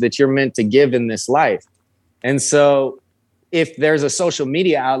message that you're meant to give in this life. And so if there's a social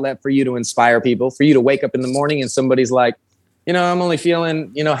media outlet for you to inspire people, for you to wake up in the morning and somebody's like, I'm only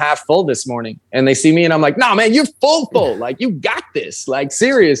feeling, half full this morning. And they see me and I'm like, nah, man, you're full. Like, you got this. Like,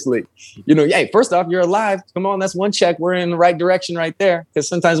 seriously, hey, first off, you're alive. Come on. That's one check. We're in the right direction right there. Because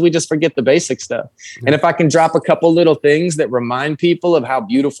sometimes we just forget the basic stuff. And if I can drop a couple little things that remind people of how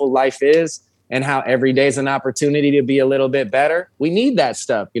beautiful life is and how every day is an opportunity to be a little bit better, we need that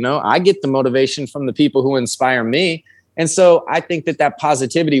stuff. I get the motivation from the people who inspire me. And so I think that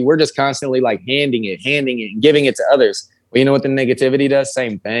positivity, we're just constantly like handing it and giving it to others. Well, you know what the negativity does?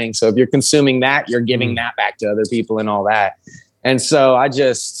 Same thing. So if you're consuming that, you're giving that back to other people and all that. And so I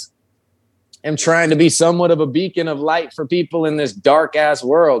just am trying to be somewhat of a beacon of light for people in this dark ass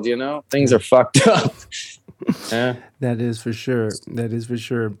world. Things are fucked up. Yeah. That is for sure.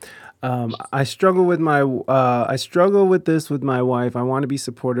 I struggle with this with my wife. I want to be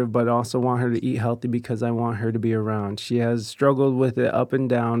supportive, but also want her to eat healthy because I want her to be around. She has struggled with it up and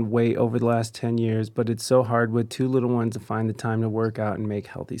down weight over the last 10 years, but it's so hard with 2 little ones to find the time to work out and make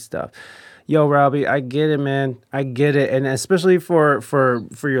healthy stuff. Yo, Robbie, I get it, man. I get it. And especially for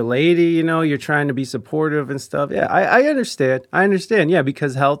your lady, you're trying to be supportive and stuff. Yeah, I understand. Yeah,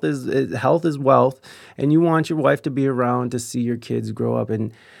 because health is wealth, and you want your wife to be around to see your kids grow up.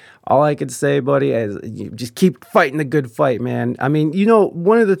 And all I could say, buddy, is you just keep fighting the good fight, man. I mean,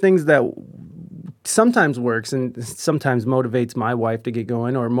 one of the things that sometimes works and sometimes motivates my wife to get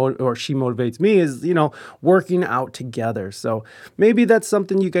going, or she motivates me, is working out together. So maybe that's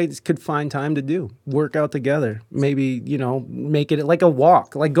something you guys could find time to do. Work out together. Maybe make it like a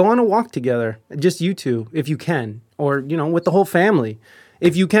walk, like go on a walk together, just you two if you can, or with the whole family.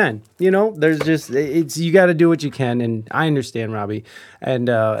 if you can. There's just it's you got to do what you can, and I understand, Robbie. And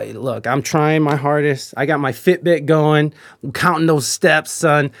look, I'm trying my hardest. I got my Fitbit going, I'm counting those steps,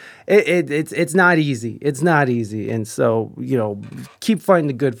 son. It's not easy. It's not easy, and so keep fighting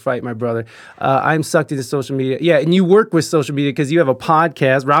the good fight, my brother. I'm sucked into social media. Yeah, and you work with social media because you have a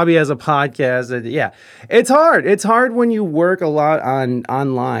podcast. Robbie has a podcast. And yeah, it's hard. It's hard when you work a lot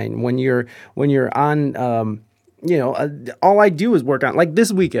online. When you're on. All I do is work on, like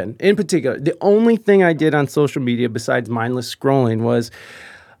this weekend in particular. The only thing I did on social media besides mindless scrolling was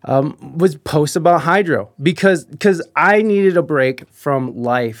post about hydro because I needed a break from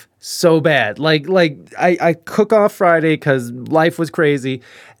life so bad. Like I cook off Friday because life was crazy.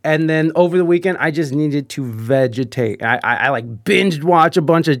 And then over the weekend, I just needed to vegetate. I like binged watch a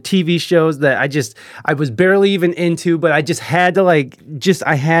bunch of TV shows that I was barely even into, but I just had to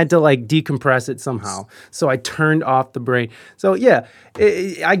decompress it somehow. So I turned off the brain. So yeah,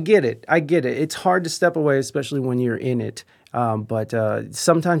 I get it. It's hard to step away, especially when you're in it. But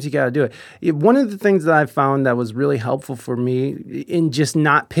sometimes you got to do it. One of the things that I found that was really helpful for me in just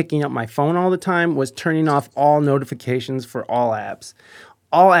not picking up my phone all the time was turning off all notifications for all apps.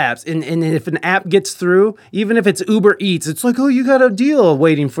 All apps. And if an app gets through, even if it's Uber Eats, it's like, oh, you got a deal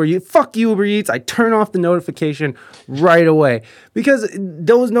waiting for you. Fuck you, Uber Eats. I turn off the notification right away because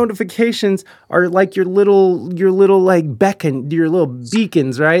those notifications are like your little like your little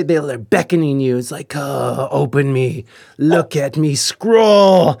beacons, right? They're beckoning you. It's like, oh, open me, look at me,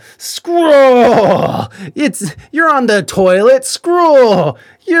 scroll. You're on the toilet, scroll.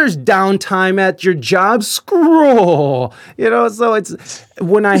 Here's downtime at your job, scroll. So it's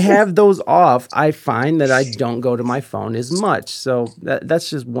when I have those off, I find that I don't go to my phone as much. So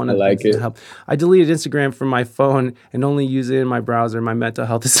that's just one of the things that help. I deleted Instagram from my phone and only use it in my browser. My mental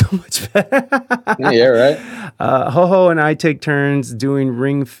health is so much better. Yeah, right. Ho and I take turns doing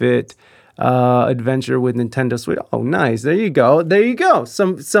Ring Fit adventure with Nintendo Switch. Oh, nice. There you go.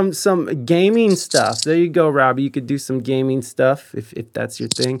 Some gaming stuff. There you go, Robbie. You could do some gaming stuff if that's your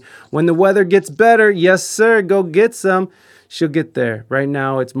thing. When the weather gets better, yes, sir, go get some. She'll get there. Right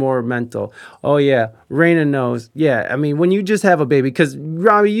now, it's more mental. Oh, yeah. Raina knows. Yeah, I mean, when you just have a baby, because,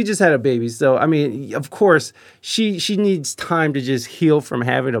 Robbie, you just had a baby. So, I mean, of course, she needs time to just heal from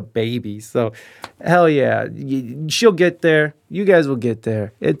having a baby. So, hell yeah. She'll get there. You guys will get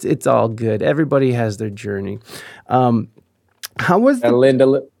there. It's all good. Everybody has their journey. How was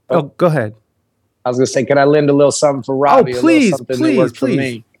Linda? Oh, go ahead. I was going to say, can I lend a little something for Robbie? Oh, please, please. For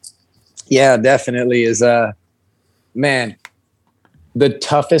me. Yeah, definitely is, man, the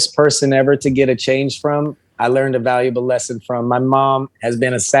toughest person ever to get a change from, I learned a valuable lesson from. My mom has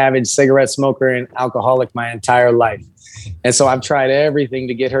been a savage cigarette smoker and alcoholic my entire life. And so I've tried everything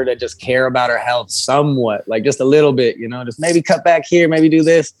to get her to just care about her health somewhat, like just a little bit, just maybe cut back here, maybe do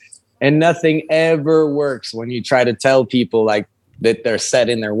this. And nothing ever works when you try to tell people like that they're set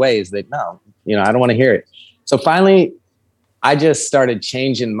in their ways that no, I don't want to hear it. So finally, I just started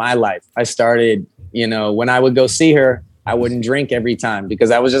changing my life. I started, when I would go see her, I wouldn't drink every time because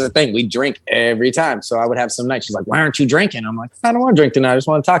that was just a thing. We drink every time. So I would have some nights. She's like, why aren't you drinking? I'm like, I don't want to drink tonight. I just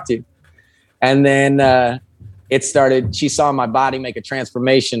want to talk to you. And then it started, she saw my body make a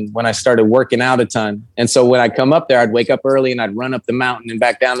transformation when I started working out a ton. And so when I come up there, I'd wake up early and I'd run up the mountain and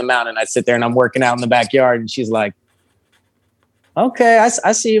back down the mountain. I'd sit there and I'm working out in the backyard. And she's like, okay,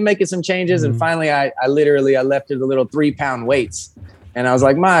 I see you making some changes. Mm-hmm. And finally, I left her the little 3-pound weights. And I was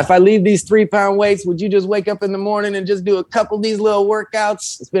like, Ma, if I leave these 3-pound weights, would you just wake up in the morning and just do a couple of these little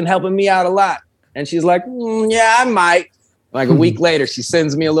workouts? It's been helping me out a lot. And she's like, yeah, I might. Like a week later, she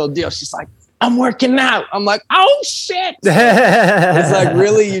sends me a little deal. She's like, I'm working out. I'm like, oh, shit. It's like,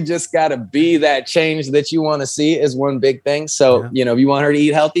 really, you just got to be that change that you want to see is one big thing. So, if you want her to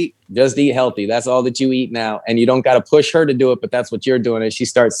eat healthy, just eat healthy. That's all that you eat now. And you don't got to push her to do it, but that's what you're doing as she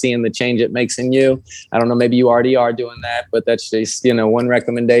starts seeing the change it makes in you. I don't know, maybe you already are doing that, but that's just, one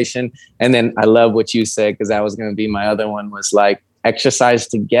recommendation. And then I love what you said, because that was going to be my other one, was like, exercise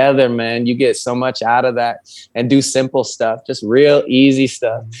together, man. You get so much out of that. And do simple stuff, just real easy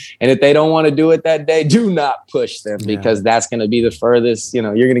stuff. And if they don't want to do it that day, do not push them, because that's going to be the furthest,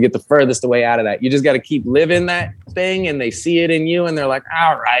 you're going to get the furthest away out of that. You just got to keep living that thing, and they see it in you and they're like,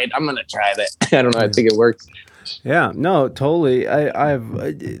 all right, I'm going to try that. I don't know. I think it works. Yeah, no, totally. I've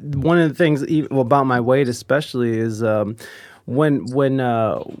one of the things about my weight especially is when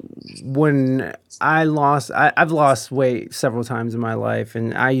I've lost weight several times in my life,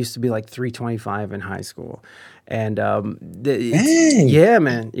 and I used to be like 325 in high school. And yeah,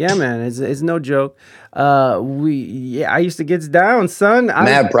 man, it's no joke. I used to get down, son.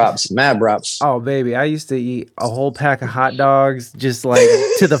 Mad props. Oh, baby, I used to eat a whole pack of hot dogs just like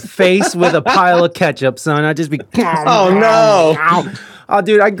to the face with a pile of ketchup, son. I'd just be, oh no. Oh,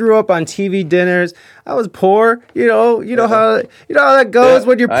 dude, I grew up on TV dinners. I was poor. You know how that goes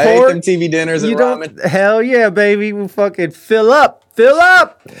when you're poor. I ate them TV dinners and ramen. Hell yeah, baby. We fucking fill up.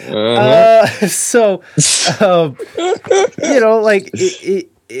 So, like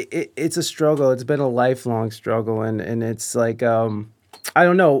it's a struggle. It's been a lifelong struggle, and it's like I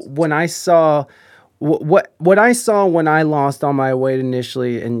don't know. When I saw what I saw when I lost all my weight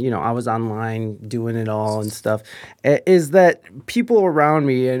initially, and I was online doing it all and stuff, is that people around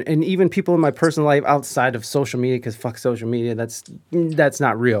me and even people in my personal life outside of social media, because fuck social media, that's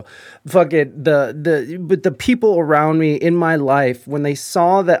not real. Fuck it. But the people around me in my life, when they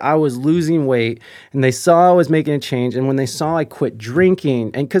saw that I was losing weight and they saw I was making a change, and when they saw I quit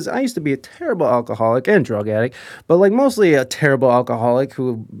drinking, and because I used to be a terrible alcoholic and drug addict, but like mostly a terrible alcoholic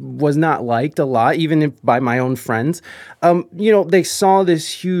who was not liked a lot, even if by my own friends, they saw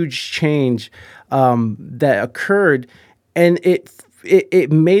this huge change that occurred, and it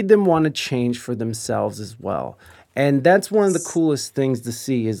made them want to change for themselves as well. And that's one of the coolest things to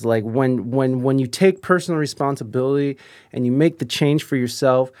see is like when you take personal responsibility and you make the change for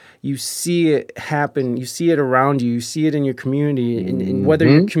yourself, you see it happen, you see it around you see it in your community, and whether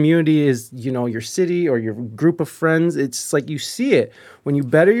your community is, your city or your group of friends, it's like you see it. When you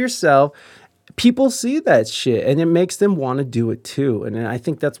better yourself, people see that shit, and it makes them want to do it too. And I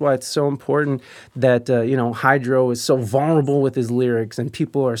think that's why it's so important that Hydro is so vulnerable with his lyrics, and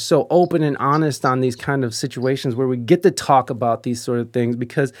people are so open and honest on these kind of situations where we get to talk about these sort of things,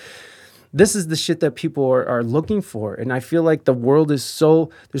 because this is the shit that people are looking for. And I feel like the world is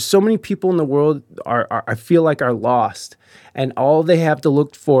there's so many people in the world I feel like are lost, and all they have to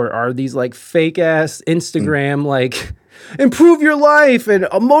look for are these like fake ass Instagram like improve your life and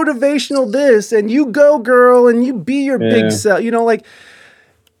a motivational this, and you go girl, and you be your big self. Like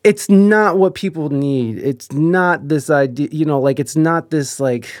it's not what people need. It's not this idea, it's not this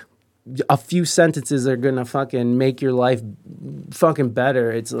like a few sentences are gonna fucking make your life fucking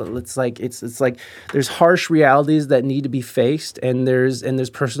better. It's like there's harsh realities that need to be faced, and there's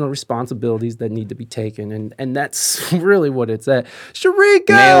personal responsibilities that need to be taken, and that's really what it's at.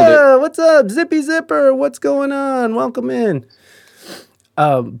 Sharika, what's up? Zippy Zipper, what's going on? Welcome in.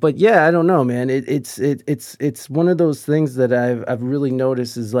 But yeah, I don't know, man. It's one of those things that I've really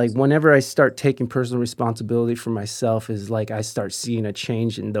noticed is like whenever I start taking personal responsibility for myself, is like I start seeing a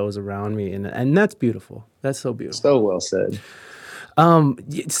change in those around me, and that's beautiful. That's so beautiful. So well said.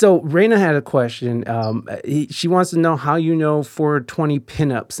 So Raina had a question. She wants to know how you know 420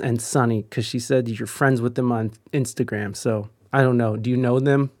 Pinups and Sunny, because she said you're friends with them on Instagram. So I don't know. Do you know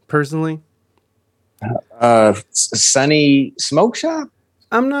them personally? Sunny Smoke Shop?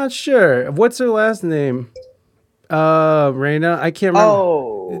 I'm not sure. What's her last name? Raina? I can't remember.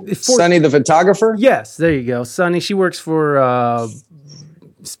 Oh, Sunny the photographer? Yes, there you go. Sunny, she works for...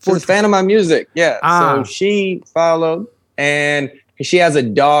 She's a fan of my music. Yeah. So she followed, and she has a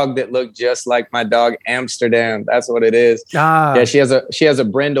dog that looked just like my dog Amsterdam. That's what it is. Yeah, she has a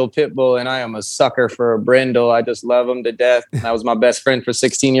Brindle pit bull, and I am a sucker for a Brindle. I just love him to death. That was my best friend for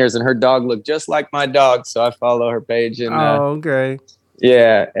 16 years, and her dog looked just like my dog, so I follow her page. And okay.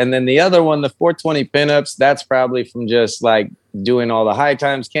 Yeah, and then the other one, the 420 Pinups, that's probably from just like doing all the High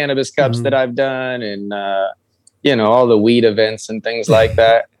Times Cannabis Cups that I've done, and all the weed events and things like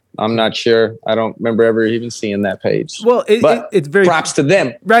that. I'm not sure. I don't remember ever even seeing that page. Well, it's very props to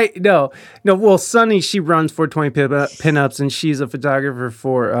them, right? No. Well, Sunny, she runs 420 Pinups, and she's a photographer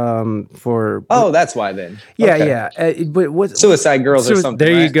for. Oh, that's why then. Yeah, okay. Yeah. But what Suicide Girls or something? There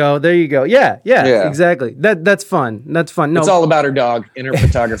right? There you go. Yeah, exactly. That's fun. That's fun. No, it's all about her dog, and her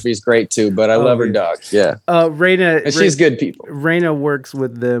photography is great too. But I love her dog. Yeah. Raina, and she's good people. Raina works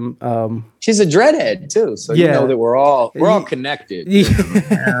with them. She's a dreadhead too, so you know that we're all connected.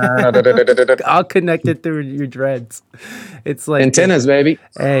 All connected through your dreads. It's like antennas, baby.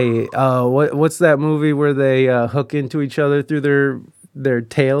 Hey, what's that movie where they hook into each other through their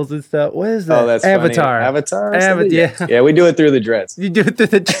tails and stuff? What is that? Oh, that's Avatar. Funny. Avatar. Yeah. Yeah, we do it through the dreads. You do it through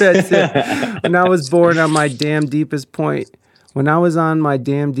the dreads. Yeah. When I was born on my damn deepest point, when I was on my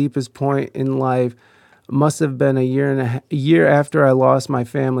damn deepest point in life, must have been a year after I lost my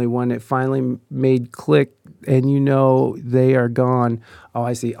family when it finally made click and you know they are gone. Oh,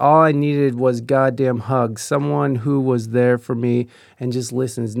 I see. All I needed was goddamn hug. Someone who was there for me and just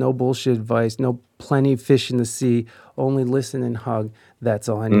listens. No bullshit advice. No plenty of fish in the sea. Only listen and hug. That's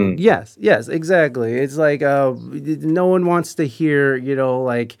all I need. Yes, exactly. It's like no one wants to hear,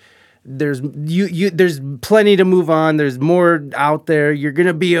 like there's there's plenty to move on. There's more out there. You're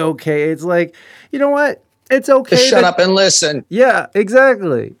gonna be okay. It's like, you know what? It's okay. Just shut up and listen. Yeah,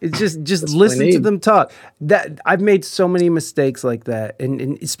 exactly. It's just listen to them talk. That I've made so many mistakes like that,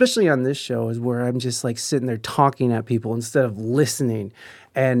 and especially on this show is where I'm just like sitting there talking at people instead of listening,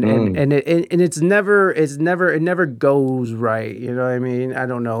 and it never goes right. You know what I mean? I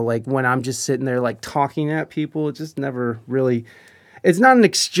don't know. Like when I'm just sitting there like talking at people, it just never really. It's not an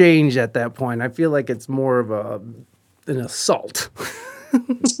exchange at that point. I feel like it's more of an assault.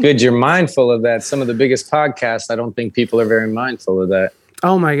 It's good you're mindful of that. Some of the biggest podcasts, I don't think people are very mindful of that.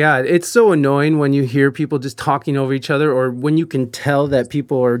 Oh my God. It's so annoying when you hear people just talking over each other, or when you can tell that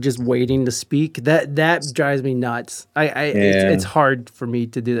people are just waiting to speak. That drives me nuts. It's hard for me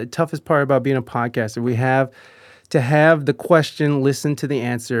to do that. Toughest part about being a podcaster, we have to have the question, listen to the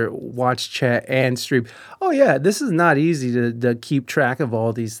answer, watch chat, and stream. Oh yeah, this is not easy to keep track of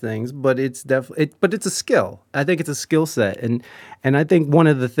all these things, but it's but it's a skill. I think it's a skill set, and I think one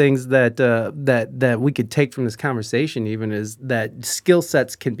of the things that that we could take from this conversation even is that skill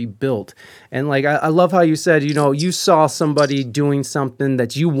sets can be built. And like I love how you said, you saw somebody doing something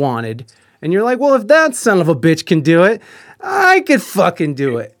that you wanted, and you're like, well, if that son of a bitch can do it, I could fucking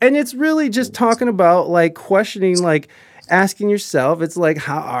do it. And it's really just talking about like questioning, like asking yourself, it's like,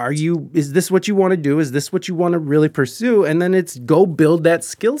 is this what you want to do? Is this what you want to really pursue? And then it's go build that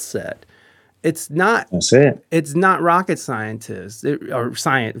skill set. That's it. It's not rocket scientist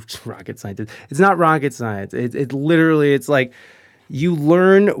rocket scientist. It's not rocket science. It literally, it's like you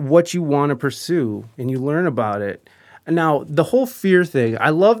learn what you want to pursue and you learn about it. Now, the whole fear thing, I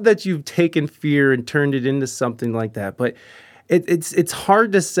love that you've taken fear and turned it into something like that, but it's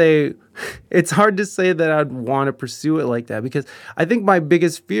hard to say. It's hard to say that I'd want to pursue it like that, because I think my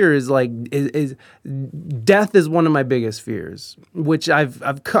biggest fear is death is one of my biggest fears, which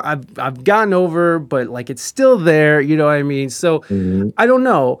I've gotten over, but like it's still there. You know what I mean? So I don't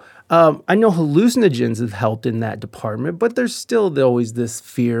know. I know hallucinogens have helped in that department, but there's still always this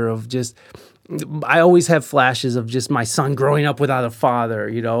fear of just. I always have flashes of just my son growing up without a father,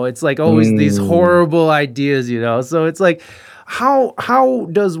 it's like always these horrible ideas, so it's like, how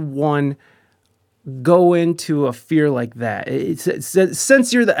does one go into a fear like that?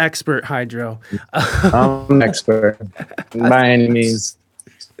 Since you're the expert, Hydro. I'm an expert by any means.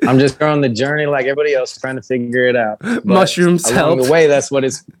 I'm just on the journey like everybody else, trying to figure it out. But mushrooms along help. the way, that's what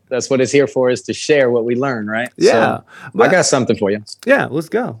it's here for, is to share what we learn, right? Yeah. So, I got something for you. Yeah, let's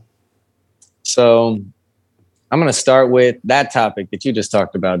go. So I'm going to start with that topic that you just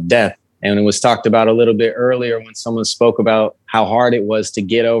talked about, death. And it was talked about a little bit earlier when someone spoke about how hard it was to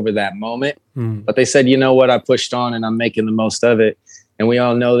get over that moment. But they said, you know what, I pushed on and I'm making the most of it. And we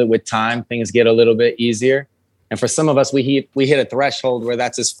all know that with time, things get a little bit easier. And for some of us, we hit a threshold where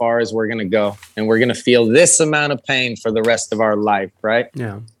that's as far as we're going to go. And we're going to feel this amount of pain for the rest of our life, right?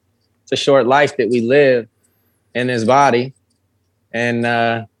 Yeah. It's a short life that we live in this body.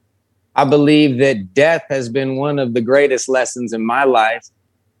 And, I believe that death has been one of the greatest lessons in my life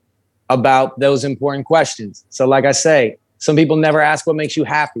about those important questions. So like I say, some people never ask what makes you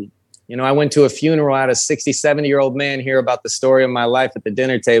happy. I went to a funeral, I had a 67-year-old man hear about the story of my life at the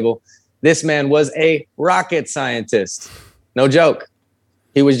dinner table. This man was a rocket scientist. No joke.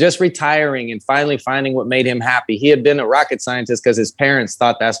 He was just retiring and finally finding what made him happy. He had been a rocket scientist because his parents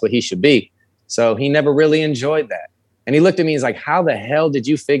thought that's what he should be. So he never really enjoyed that. And he looked at me, he's like, how the hell did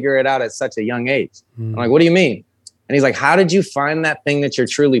you figure it out at such a young age? I'm like, what do you mean? And he's like, how did you find that thing that you're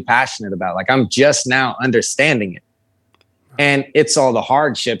truly passionate about? Like, I'm just now understanding it. And it's all the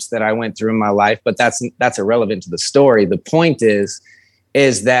hardships that I went through in my life, but that's irrelevant to the story. The point is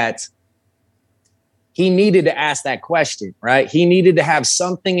that he needed to ask that question, right? He needed to have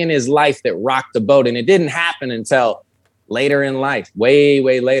something in his life that rocked the boat. And it didn't happen until later in life, way,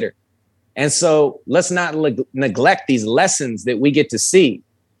 way later. And so let's not neglect these lessons that we get to see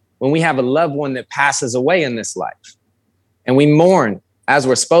when we have a loved one that passes away in this life. And we mourn as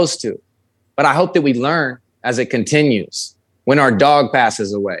we're supposed to. But I hope that we learn as it continues. When our dog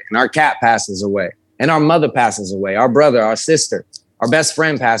passes away and our cat passes away and our mother passes away, our brother, our sister, our best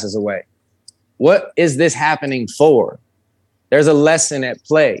friend passes away. What is this happening for? There's a lesson at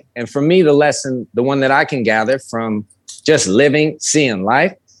play. And for me, the lesson, the one that I can gather from just living, seeing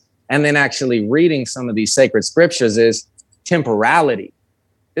life, and then actually reading some of these sacred scriptures is temporality.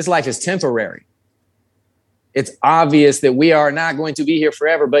 This life is temporary. it's obvious that we are not going to be here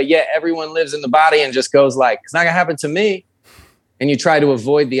forever, but yet everyone lives in the body and just goes like, it's not gonna happen to me. And you try to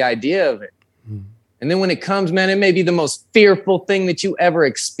avoid the idea of it. And then when it comes, man, it may be the most fearful thing that you ever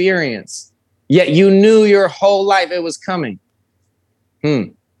experienced. Yet you knew your whole life it was coming.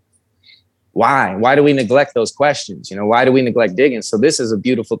 Why? Why do we neglect those questions? You know, why do we neglect digging? So this is a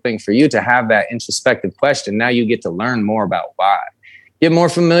beautiful thing for you to have that introspective question. Now you get to learn more about why. Get more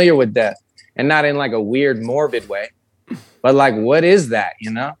familiar with death, and not in like a weird, morbid way, but like, what is that, you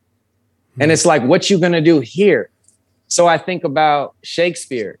know? And it's like, what you gonna do here? So I think about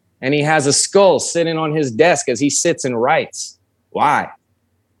Shakespeare, and he has a skull sitting on his desk as he sits and writes. Why?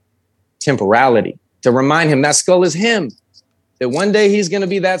 Temporality. To remind him that skull is him. That one day he's going to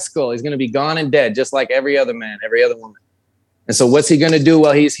be that skull. He's going to be gone and dead, just like every other man, every other woman. And so what's he going to do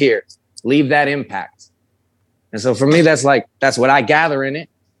while he's here? Leave that impact. And so for me, that's what I gather in it,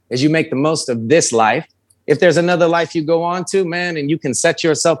 is you make the most of this life. If there's another life you go on to, man, and you can set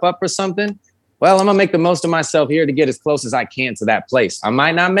yourself up for something, well, I'm going to make the most of myself here to get as close as I can to that place. I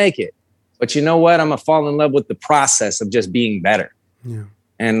might not make it, but you know what? I'm going to fall in love with the process of just being better. Yeah.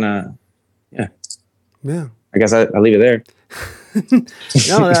 And yeah. I guess I'll leave it there.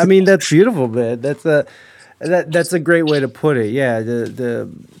 No, I mean, that's beautiful, man. That's a great way to put it. Yeah.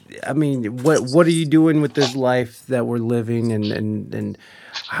 I mean, what are you doing with this life that we're living, and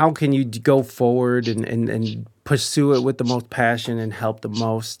how can you go forward and pursue it with the most passion and help the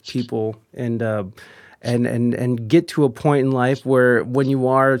most people, and get to a point in life where when you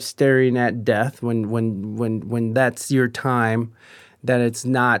are staring at death, when that's your time, that it's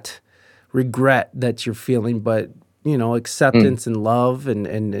not regret that you're feeling, but you know, acceptance and love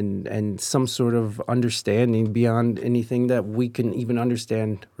and some sort of understanding beyond anything that we can even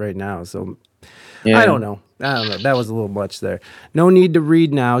understand right now. So yeah. I don't know. That was a little much there. No need to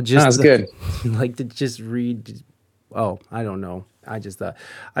read now. Just that's good. Like to just read. Oh, I don't know. I just thought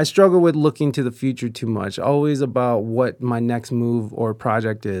I struggle with looking to the future too much. Always about what my next move or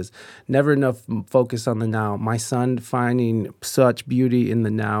project is. Never enough focus on the now. My son finding such beauty in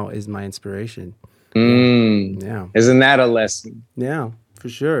the now is my inspiration. Yeah. Isn't that a lesson? Yeah, for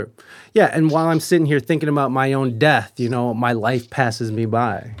sure. Yeah, and while I'm sitting here thinking about my own death, you know, my life passes me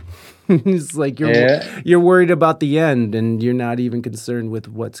by. It's like you're worried about the end, and you're not even concerned with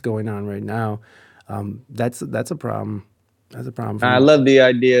what's going on right now. That's a problem. That's a problem. I love the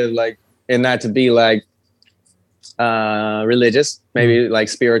idea of like, and not to be like religious, maybe like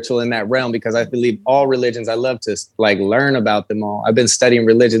spiritual in that realm, because I believe all religions, I love to like learn about them all. I've been studying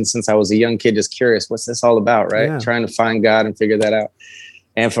religion since I was a young kid, just curious, what's this all about, right? Yeah. Trying to find God and figure that out.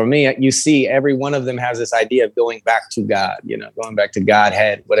 And for me, you see, every one of them has this idea of going back to God, you know, going back to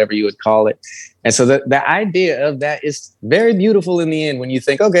Godhead, whatever you would call it. And so the idea of that is very beautiful in the end when you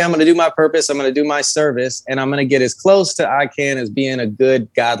think, okay, I'm going to do my purpose, I'm going to do my service, and I'm going to get as close to I can as being a good,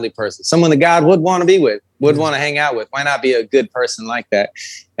 godly person, someone that God would want to be with, would want to hang out with. Why not be a good person like that?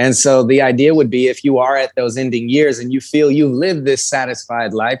 And so the idea would be, if you are at those ending years and you feel you've lived this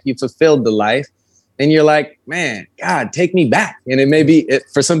satisfied life, you fulfilled the life, and you're like, man, God, take me back. And it may be,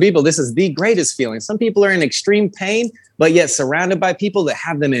 for some people, this is the greatest feeling. Some people are in extreme pain, but yet surrounded by people that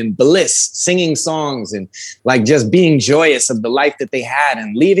have them in bliss, singing songs and like just being joyous of the life that they had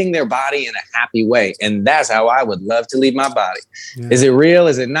and leaving their body in a happy way. And that's how I would love to leave my body. Yeah. Is it real?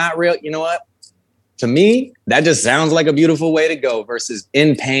 Is it not real? You know what? To me, that just sounds like a beautiful way to go versus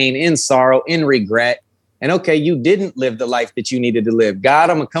in pain, in sorrow, in regret. And okay, you didn't live the life that you needed to live.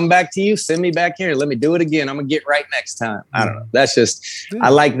 God, I'm going to come back to you. Send me back here. Let me do it again. I'm going to get right next time. I don't know. That's just, I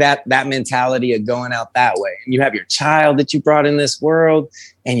like that mentality of going out that way. And you have your child that you brought in this world,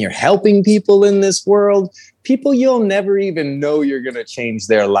 and you're helping people in this world. People you'll never even know you're going to change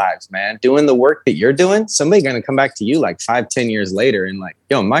their lives, man. Doing the work that you're doing, somebody's going to come back to you like 5-10 years later and like,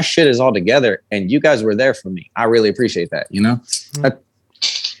 yo, my shit is all together and you guys were there for me. I really appreciate that, you know?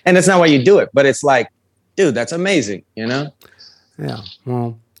 And that's not why you do it, but it's like, dude, that's amazing, you know? Yeah.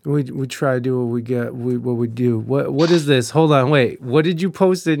 Well, we try to do what we get, what we do. What is this? Hold on, wait. What did you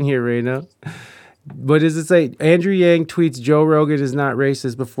post in here, Raina? What does it say? Andrew Yang tweets Joe Rogan is not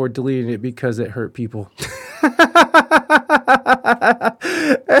racist before deleting it because it hurt people.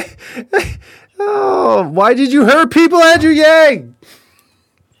 Oh, why did you hurt people, Andrew Yang?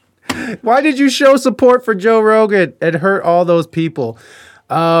 Why did you show support for Joe Rogan and hurt all those people?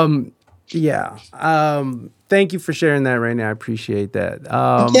 Yeah. Thank you for sharing that right now. I appreciate that.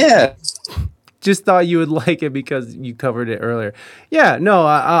 Yeah. Just thought you would like it because you covered it earlier. Yeah, no,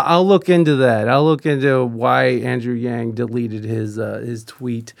 I'll look into that. I'll look into why Andrew Yang deleted his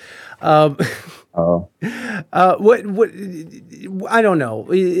tweet. What I don't know.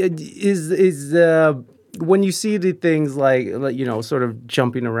 Is when you see the things like, you know, sort of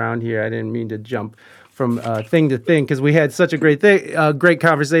jumping around here, I didn't mean to jump from thing to thing because we had such a great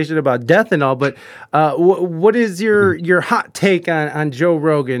conversation about death and all. But what is your hot take on Joe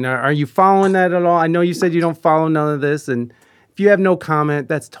Rogan? Are you following that at all? I know you said you don't follow none of this, and if you have no comment,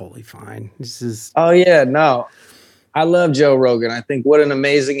 that's totally fine. This is Oh yeah, no. I love Joe Rogan. I think what an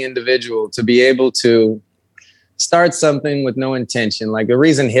amazing individual to be able to start something with no intention. Like the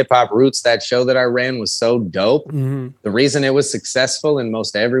reason Hip Hop Roots, that show that I ran, was so dope. Mm-hmm. The reason it was successful and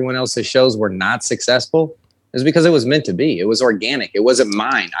most everyone else's shows were not successful is because it was meant to be. It was organic. It wasn't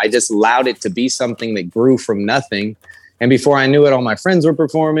mine. I just allowed it to be something that grew from nothing. And before I knew it, all my friends were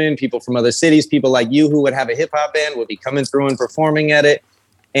performing. People from other cities, people like you who would have a hip hop band would be coming through and performing at it.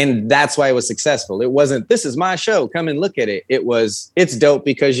 And that's why it was successful. It wasn't, this is my show, come and look at it. It was, it's dope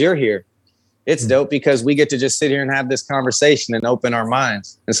because you're here. It's dope because we get to just sit here and have this conversation and open our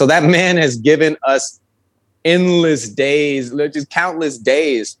minds. And so that man has given us endless days, just countless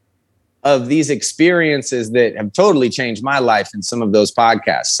days of these experiences that have totally changed my life in some of those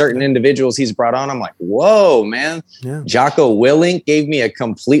podcasts. Certain individuals he's brought on, I'm like, whoa, man. Yeah. Jocko Willink gave me a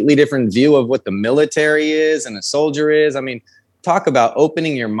completely different view of what the military is and a soldier is. I mean, talk about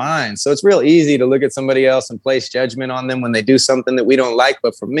opening your mind. So it's real easy to look at somebody else and place judgment on them when they do something that we don't like.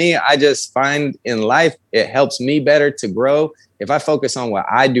 But for me, I just find in life, it helps me better to grow if I focus on what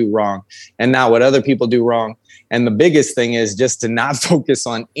I do wrong and not what other people do wrong. And the biggest thing is just to not focus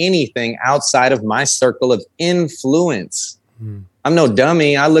on anything outside of my circle of influence. I'm no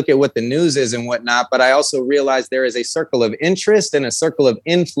dummy. I look at what the news is and whatnot, but I also realize there is a circle of interest and a circle of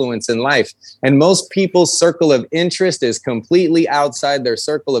influence in life. And most people's circle of interest is completely outside their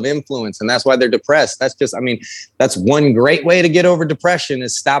circle of influence. And that's why they're depressed. That's just, I mean, that's one great way to get over depression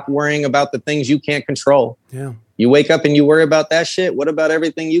is stop worrying about the things you can't control. Yeah. You wake up and you worry about that shit. What about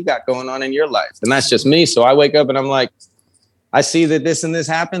everything you got going on in your life? And that's just me. So I wake up and I'm like, I see that this and this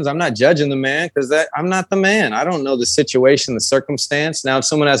happens. I'm not judging the man because I'm not the man. I don't know the situation, the circumstance. Now, if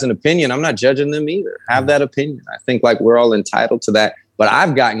someone has an opinion, I'm not judging them either. Have that opinion. I think like we're all entitled to that. But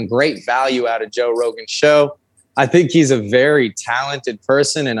I've gotten great value out of Joe Rogan's show. I think he's a very talented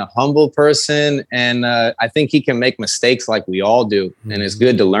person and a humble person. And I think he can make mistakes like we all do. And it's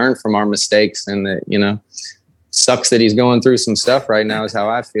good to learn from our mistakes. And that, you know, sucks that he's going through some stuff right now is how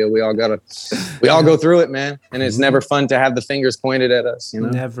I feel. We all go through it, man. And it's never fun to have the fingers pointed at us, you know?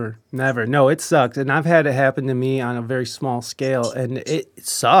 Never. No, it sucks. And I've had it happen to me on a very small scale and it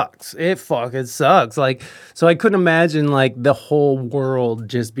sucks. It fucking sucks. Like, so I couldn't imagine like the whole world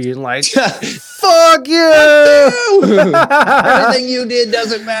just being like, fuck you. Everything you did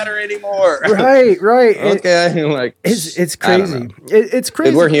doesn't matter anymore. Right. Okay. Like, it's crazy. It's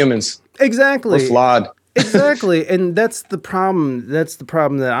crazy. We're humans. Exactly. We're flawed. Exactly. And that's the problem. That's the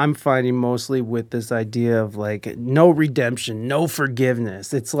problem that I'm finding mostly with this idea of like no redemption, no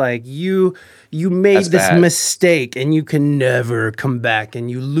forgiveness. It's like you made this mistake and you can never come back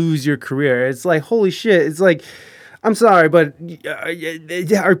and you lose your career. It's like, holy shit. It's like, I'm sorry, but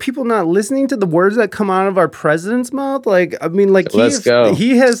are people not listening to the words that come out of our president's mouth? Like, I mean, like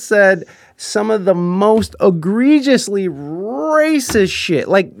he has said some of the most egregiously racist shit.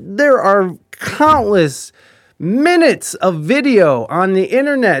 Like there are countless minutes of video on the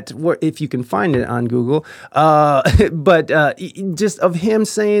internet, if you can find it on Google, but just of him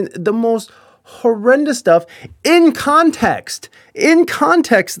saying the most horrendous stuff in context. In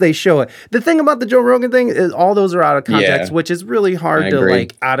context, they show it. The thing about the Joe Rogan thing is all those are out of context, which is really hard to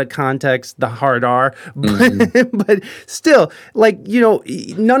like out of context, the hard R. But still, like, you know,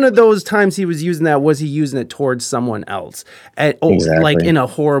 none of those times he was using that was he using it towards someone else. And, like in a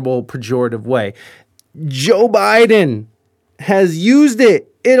horrible, pejorative way. Joe Biden has used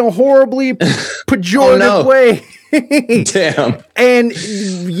it in a horribly pejorative way. Damn. And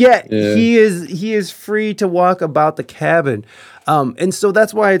yet he is free to walk about the cabin. And so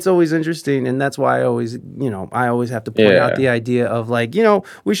that's why it's always interesting. And that's why I always have to point out the idea of like, you know,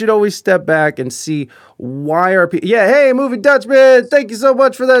 we should always step back and see why are people, hey, Moving Dutchman, thank you so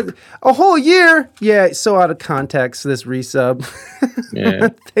much for that. A whole year. Yeah. So out of context, this resub.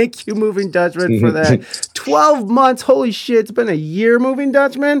 Thank you, Moving Dutchman, for that. 12 months. Holy shit. It's been a year, Moving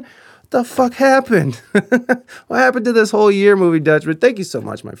Dutchman. The fuck happened? What happened to this whole year, Moving Dutchman? Thank you so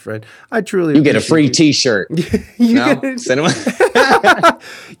much, my friend. I truly you get a free T-shirt. You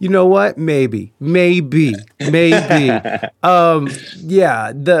know what? Maybe.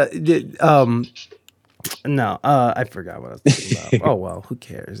 No, I forgot what I was talking about. Oh well, who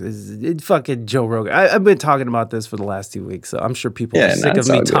cares? It's fucking Joe Rogan. I've been talking about this for the last 2 weeks, so I'm sure people are sick of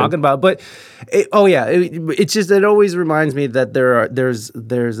me talking about it. But it's just it always reminds me that there's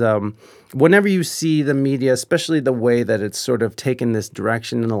whenever you see the media, especially the way that it's sort of taken this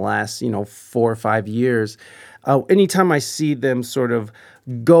direction in the last 4 or 5 years, anytime I see them sort of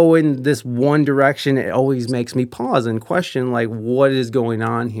go in this one direction, it always makes me pause and question, like, what is going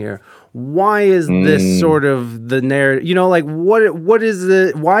on here? Why is this sort of the narrative? Like, what is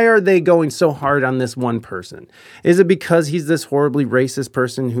the? Why are they going so hard on this one person? Is it because he's this horribly racist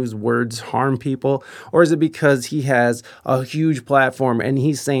person whose words harm people, or is it because he has a huge platform and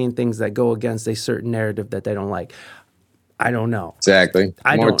he's saying things that go against a certain narrative that they don't like? I don't know. Exactly.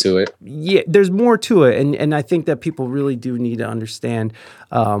 More to it. Yeah, there's more to it. And I think that people really do need to understand,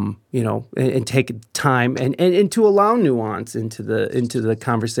 and take time and to allow nuance into the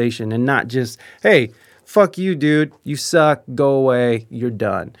conversation and not just, hey, fuck you, dude. You suck. Go away. You're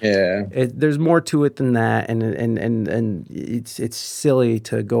done. Yeah. There's more to it than that, and it's silly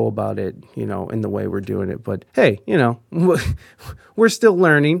to go about it, in the way we're doing it. But hey, we're still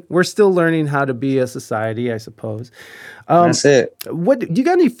learning. We're still learning how to be a society, I suppose. That's it. What do you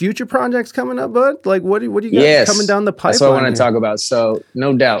got? Any future projects coming up, bud? Like, what do you got coming down the pipeline? That's what I want to talk about. So,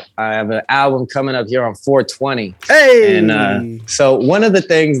 no doubt, I have an album coming up here on 420. Hey! And so one of the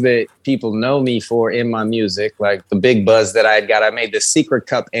things that people know me for in my music, like the big buzz that I made the Secret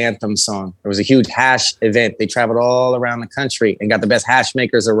Cup anthem song. There was a huge hash event. They traveled all around the country and got the best hash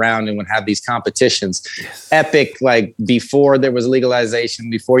makers around and would have these competitions. Yes. Epic, like before there was legalization,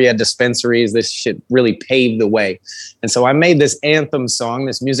 before you had dispensaries, this shit really paved the way. And so I made this anthem song,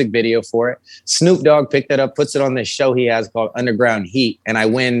 this music video for it. Snoop Dogg picked it up, puts it on this show he has called Underground Heat. And I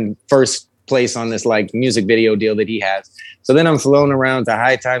win first place on this like music video deal that he has. So then I'm flown around to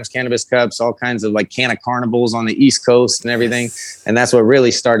High Times Cannabis Cups, all kinds of like canna carnivals on the East Coast and everything. Yes. And that's what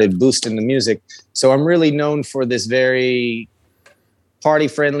really started boosting the music. So I'm really known for this very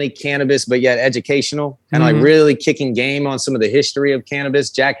party-friendly cannabis, but yet educational, and like really kicking game on some of the history of cannabis.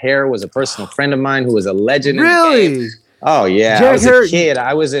 Jack Hare was a personal friend of mine who was a legend. Really? In the game. Oh yeah, Jack I was Hare. A kid.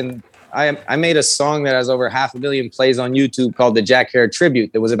 I made a song that has over 500 million plays on YouTube called the Jack Hare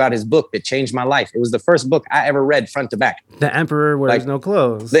Tribute. That was about his book that changed my life. It was the first book I ever read front to back. The Emperor Wears No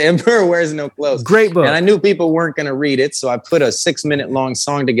Clothes. The Emperor Wears No Clothes. Great book. And I knew people weren't going to read it, so I put a 6-minute long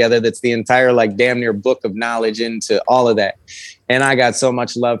song together that's the entire like damn near book of knowledge into all of that. And I got so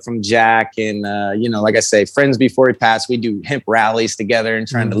much love from Jack. And, like I say, friends before he passed, we do hemp rallies together and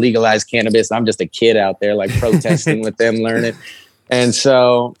trying to legalize cannabis. I'm just a kid out there like protesting with them, learning. And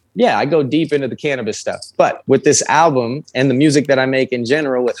so, yeah, I go deep into the cannabis stuff. But with this album and the music that I make in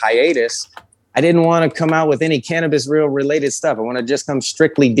general with Hiatus, I didn't want to come out with any cannabis real related stuff. I want to just come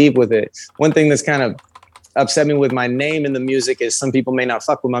strictly deep with it. One thing that's kind of upset me with my name in the music is some people may not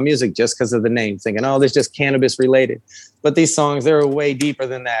fuck with my music just because of the name, thinking, oh, this just cannabis related. But these songs, they're way deeper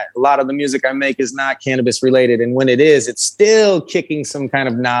than that. A lot of the music I make is not cannabis related. And when it is, it's still kicking some kind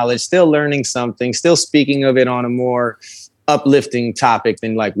of knowledge, still learning something, still speaking of it on a more uplifting topic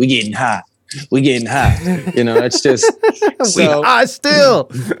than like, we getting hot. It's just we hot still.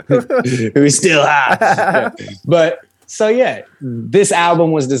 We still hot. Yeah. But so yeah, this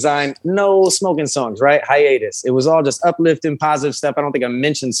album was designed, no smoking songs, right? Hiatus. It was all just uplifting, positive stuff. I don't think I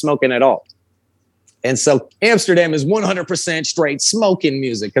mentioned smoking at all. And so Amsterdam is 100% straight smoking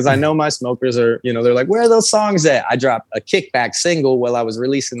music because I know my smokers are, they're like, where are those songs at? I dropped a Kickback single while I was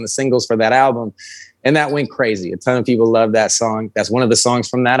releasing the singles for that album. And that went crazy. A ton of people love that song. That's one of the songs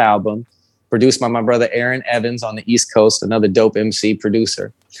from that album, produced by my brother Aaron Evans on the East Coast, another dope MC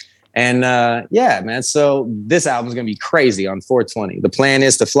producer. And man, so this album's going to be crazy on 420. The plan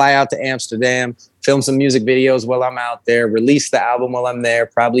is to fly out to Amsterdam, film some music videos while I'm out there, release the album while I'm there,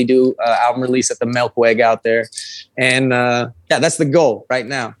 probably do album release at the Melkweg out there. And that's the goal right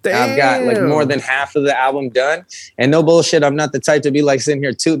now. Damn. I've got like more than half of the album done. And no bullshit, I'm not the type to be like sitting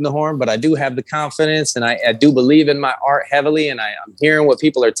here tooting the horn, but I do have the confidence and I do believe in my art heavily. And I'm hearing what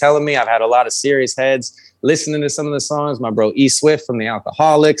people are telling me. I've had a lot of serious heads listening to some of the songs. My bro E Swift from the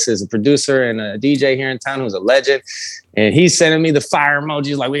Alcoholics is a producer and a DJ here in town who's a legend. And he's sending me the fire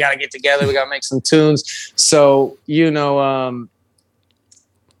emojis like, we got to get together. We got to make some tunes. So,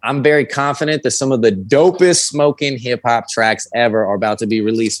 I'm very confident that some of the dopest smoking hip hop tracks ever are about to be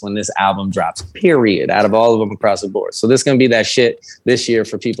released when this album drops, period, out of all of them across the board. So this is going to be that shit this year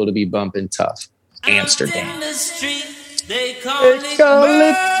for people to be bumping tough. Amsterdam. They call it.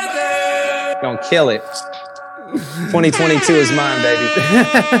 Gonna kill it. 2022 is mine,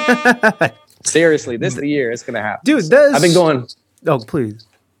 baby. Seriously, this is the year it's gonna happen. Dude, I've been going. Oh, please.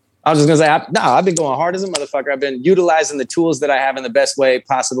 I was just gonna say, I've been going hard as a motherfucker. I've been utilizing the tools that I have in the best way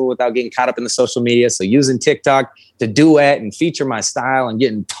possible without getting caught up in the social media. So using TikTok to duet and feature my style and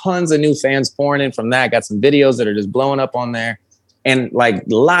getting tons of new fans pouring in from that. Got some videos that are just blowing up on there. And like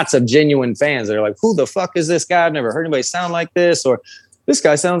lots of genuine fans that are like, who the fuck is this guy? I've never heard anybody sound like this. Or this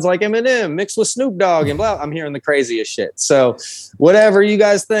guy sounds like Eminem mixed with Snoop Dogg and blah. I'm hearing the craziest shit. So whatever you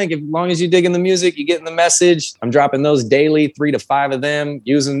guys think, as long as you dig in the music, you get in the message. I'm dropping those daily, 3 to 5 of them,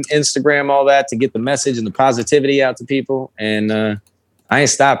 using Instagram, all that to get the message and the positivity out to people. And I ain't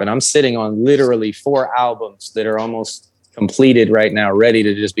stopping. I'm sitting on literally 4 albums that are almost completed right now, ready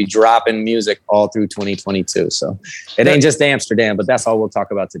to just be dropping music all through 2022. So it ain't just Amsterdam, but that's all we'll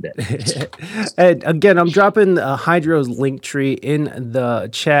talk about today. And again, I'm dropping Hydro's link tree in the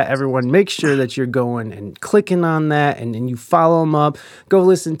chat. Everyone, make sure that you're going and clicking on that, and then you follow him up. Go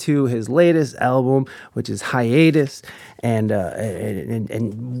listen to his latest album, which is Hiatus, and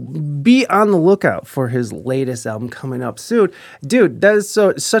be on the lookout for his latest album coming up soon. Dude, that is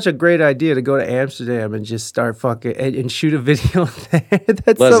such a great idea to go to Amsterdam and just start fucking and shoot a video there.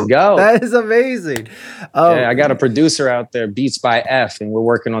 Let's go. That is amazing. Yeah, I got a producer out there, Beats by F, and we're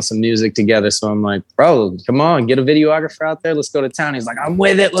working on some music together. So I'm like, bro, come on, get a videographer out there. Let's go to town. He's like, I'm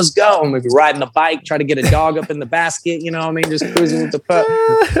with it. Let's go. I'm gonna be riding a bike, try to get a dog up in the basket. You know what I mean? Just cruising with the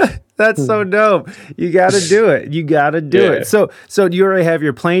pup. That's so dope. You got to do it. You got to do it. So do you already have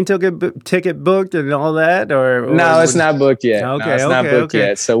your plane ticket booked and all that? Or no, it's not booked yet. Okay, no, it's not booked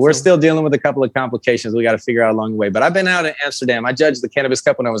yet. So we're still dealing with a couple of complications we got to figure out along the way. But I've been out in Amsterdam. I judged the Cannabis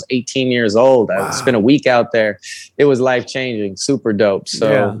Cup when I was 18 years old. I spent a week out there. It was life-changing, super dope.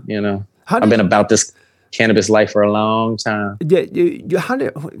 So, you know, I've been about this cannabis life for a long time.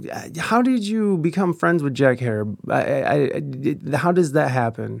 How did you become friends with Jack Herer? How does that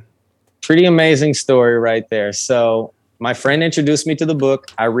happen? Pretty amazing story right there. So my friend introduced me to the book.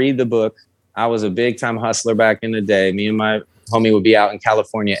 I read the book. I was a big time hustler back in the day. Me and my homie would be out in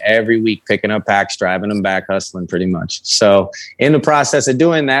California every week, picking up packs, driving them back, hustling pretty much. So in the process of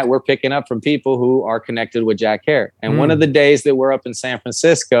doing that, we're picking up from people who are connected with Jack Herer. And one of the days that we're up in San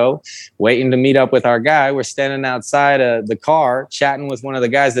Francisco, waiting to meet up with our guy, we're standing outside the car, chatting with one of the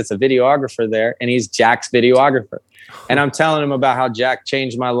guys that's a videographer there. And he's Jack's videographer. And I'm telling him about how Jack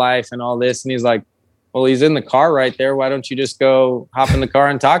changed my life and all this. And he's like, well, he's in the car right there. Why don't you just go hop in the car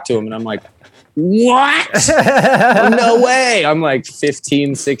and talk to him? And I'm like, what? No way. I'm like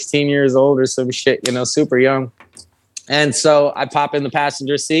 15, 16 years old or some shit, you know, super young. And so I pop in the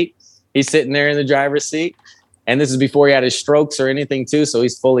passenger seat. He's sitting there in the driver's seat. And this is before he had his strokes or anything too. So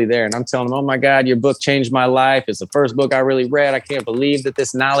he's fully there. And I'm telling him, oh my God, your book changed my life. It's the first book I really read. I can't believe that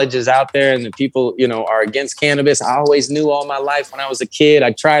this knowledge is out there and that people, you know, are against cannabis. I always knew all my life when I was a kid.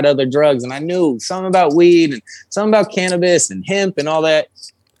 I tried other drugs and I knew something about weed and something about cannabis and hemp and all that.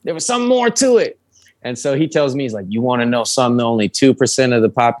 There was something more to it. And so he tells me, he's like, you want to know something that only 2% of the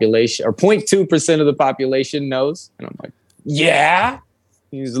population or 0.2% of the population knows? And I'm like, yeah.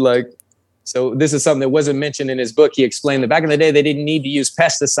 He's like, so this is something that wasn't mentioned in his book. He explained that back in the day, they didn't need to use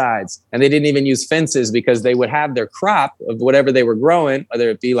pesticides and they didn't even use fences because they would have their crop of whatever they were growing, whether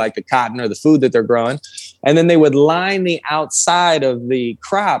it be like the cotton or the food that they're growing. And then they would line the outside of the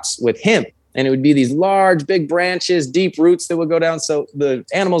crops with hemp. And it would be these large, big branches, deep roots that would go down. So the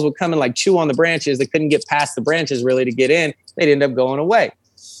animals would come and like chew on the branches. They couldn't get past the branches really to get in. They'd end up going away.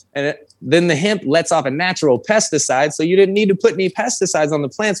 And then the hemp lets off a natural pesticide. So you didn't need to put any pesticides on the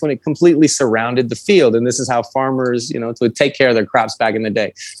plants when it completely surrounded the field. And this is how farmers, you know, would take care of their crops back in the day.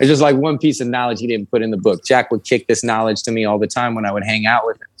 It's just like one piece of knowledge he didn't put in the book. Jack would kick this knowledge to me all the time when I would hang out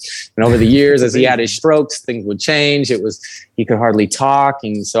with him. And over the years, as he had his strokes, things would change. He could hardly talk.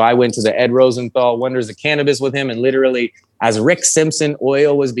 And so I went to the Ed Rosenthal Wonders of Cannabis with him. And literally, as Rick Simpson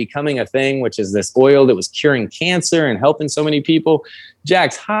oil was becoming a thing, which is this oil that was curing cancer and helping so many people,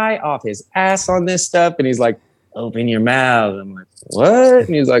 Jack's high off his ass on this stuff. And he's like, open your mouth. I'm like, what?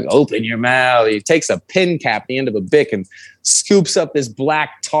 And he's like, open your mouth. He takes a pin cap, the end of a Bic, and scoops up this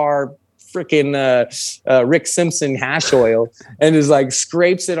black tar freaking Rick Simpson hash oil and is like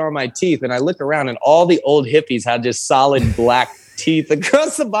scrapes it on my teeth. And I look around and all the old hippies had just solid black teeth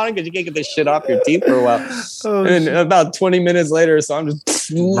across the bottom because you can't get this shit off your teeth for a while. And about 20 minutes later, so I'm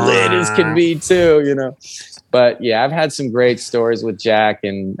just lit as can be too, you know. But yeah, I've had some great stories with Jack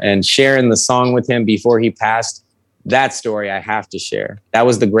and sharing the song with him before he passed. That story I have to share. That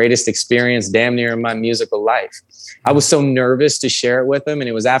was the greatest experience damn near in my musical life. I was so nervous to share it with him. And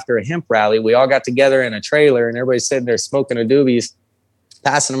it was after a hemp rally. We all got together in a trailer and everybody's sitting there smoking a doobies,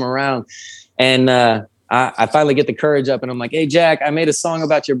 passing them around. And I finally get the courage up and I'm like, hey, Jack, I made a song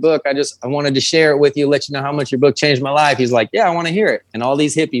about your book. I wanted to share it with you, let you know how much your book changed my life. He's like, yeah, I want to hear it. And all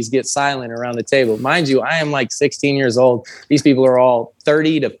these hippies get silent around the table. Mind you, I am like 16 years old. These people are all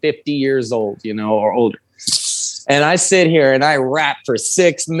 30 to 50 years old, or older. And I sit here and I rap for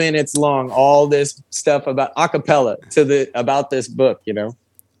 6 minutes long, all this stuff about acapella about this book, And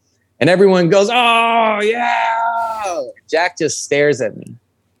everyone goes, oh, yeah. Jack just stares at me. And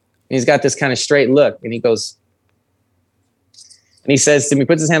he's got this kind of straight look. And he goes, and he says to me,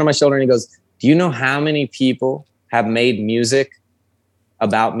 puts his hand on my shoulder and he goes, do you know how many people have made music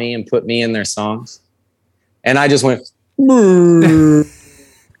about me and put me in their songs? And I just went, and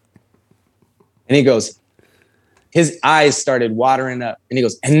he goes, his eyes started watering up. And he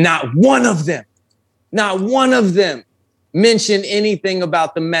goes, and not one of them mentioned anything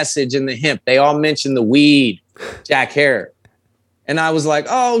about the message and the hemp. They all mentioned the weed, Jack Herer. And I was like,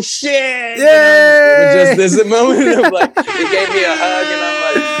 oh, shit. It was just this moment of like, he gave me a hug and I'm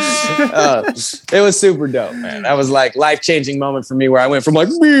like, it was super dope, man. That was like life-changing moment for me where I went from like,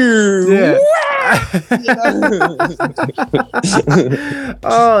 yeah.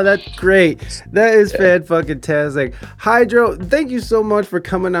 Oh, that's great. That is fan-fucking-tastic. Hydro, thank you so much for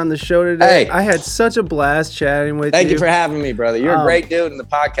coming on the show today. Hey. I had such a blast chatting with you. Thank you for having me, brother. You're a great dude and the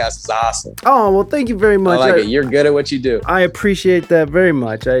podcast is awesome. Oh, well, thank you very much. I like it. You're good at what you do. I appreciate that very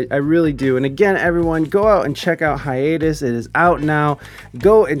much. I really do. And again, everyone, go out and check out Hiatus. It is out now.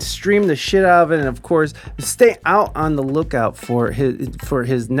 Go and stream the shit out of it. And of course, stay out on the lookout for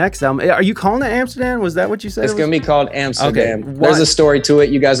his next album. Are you calling it Amsterdam? Was that what you said? It's going to be called Amsterdam. Okay. There's a story to it.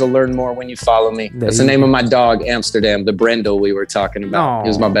 You guys will learn more when you follow me. That's the name of my dog, Amsterdam, the Brendel we were talking about. Aww. He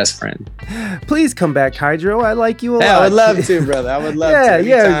was my best friend. Please come back, Hydro. I like you a lot. I would love to, brother. I would love to.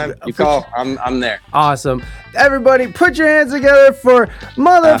 Anytime you call, I'm there. Awesome. Everybody, put your hands together for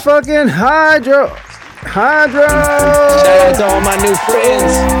motherfucking Hydro. Hydro! Shout out to all my new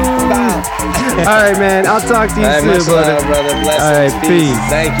friends. Bye. All right, man. I'll talk to you soon, much love, brother. Blessings. All right, peace.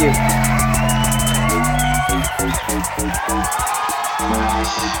 Thank you.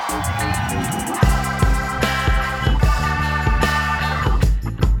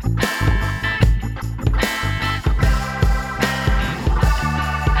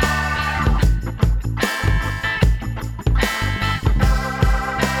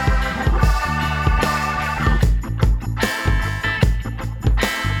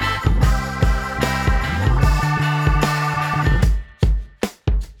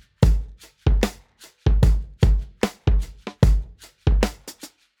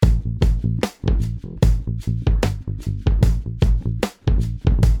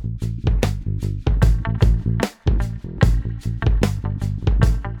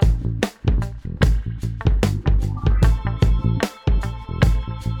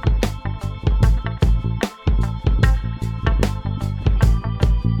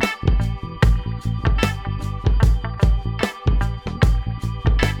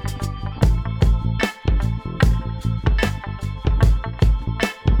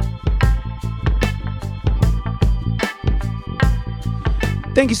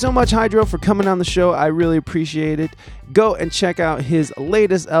 Thank you so much, Hydro, for coming on the show. I really appreciate it. Go and check out his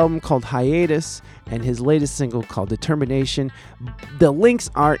latest album called Hiatus and his latest single called Determination. The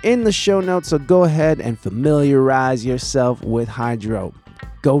links are in the show notes, so go ahead and familiarize yourself with Hydro.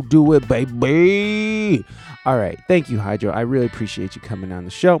 Go do it, baby. All right. Thank you, Hydro. I really appreciate you coming on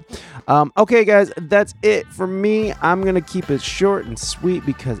the show. Okay, guys, that's it for me. I'm going to keep it short and sweet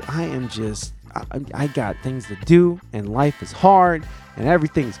because I got things to do and life is hard and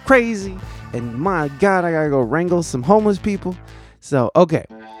everything's crazy. And my God, I got to go wrangle some homeless people. So, okay,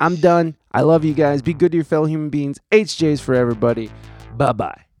 I'm done. I love you guys. Be good to your fellow human beings. HJs for everybody.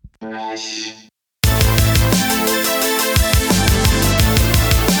 Bye-bye.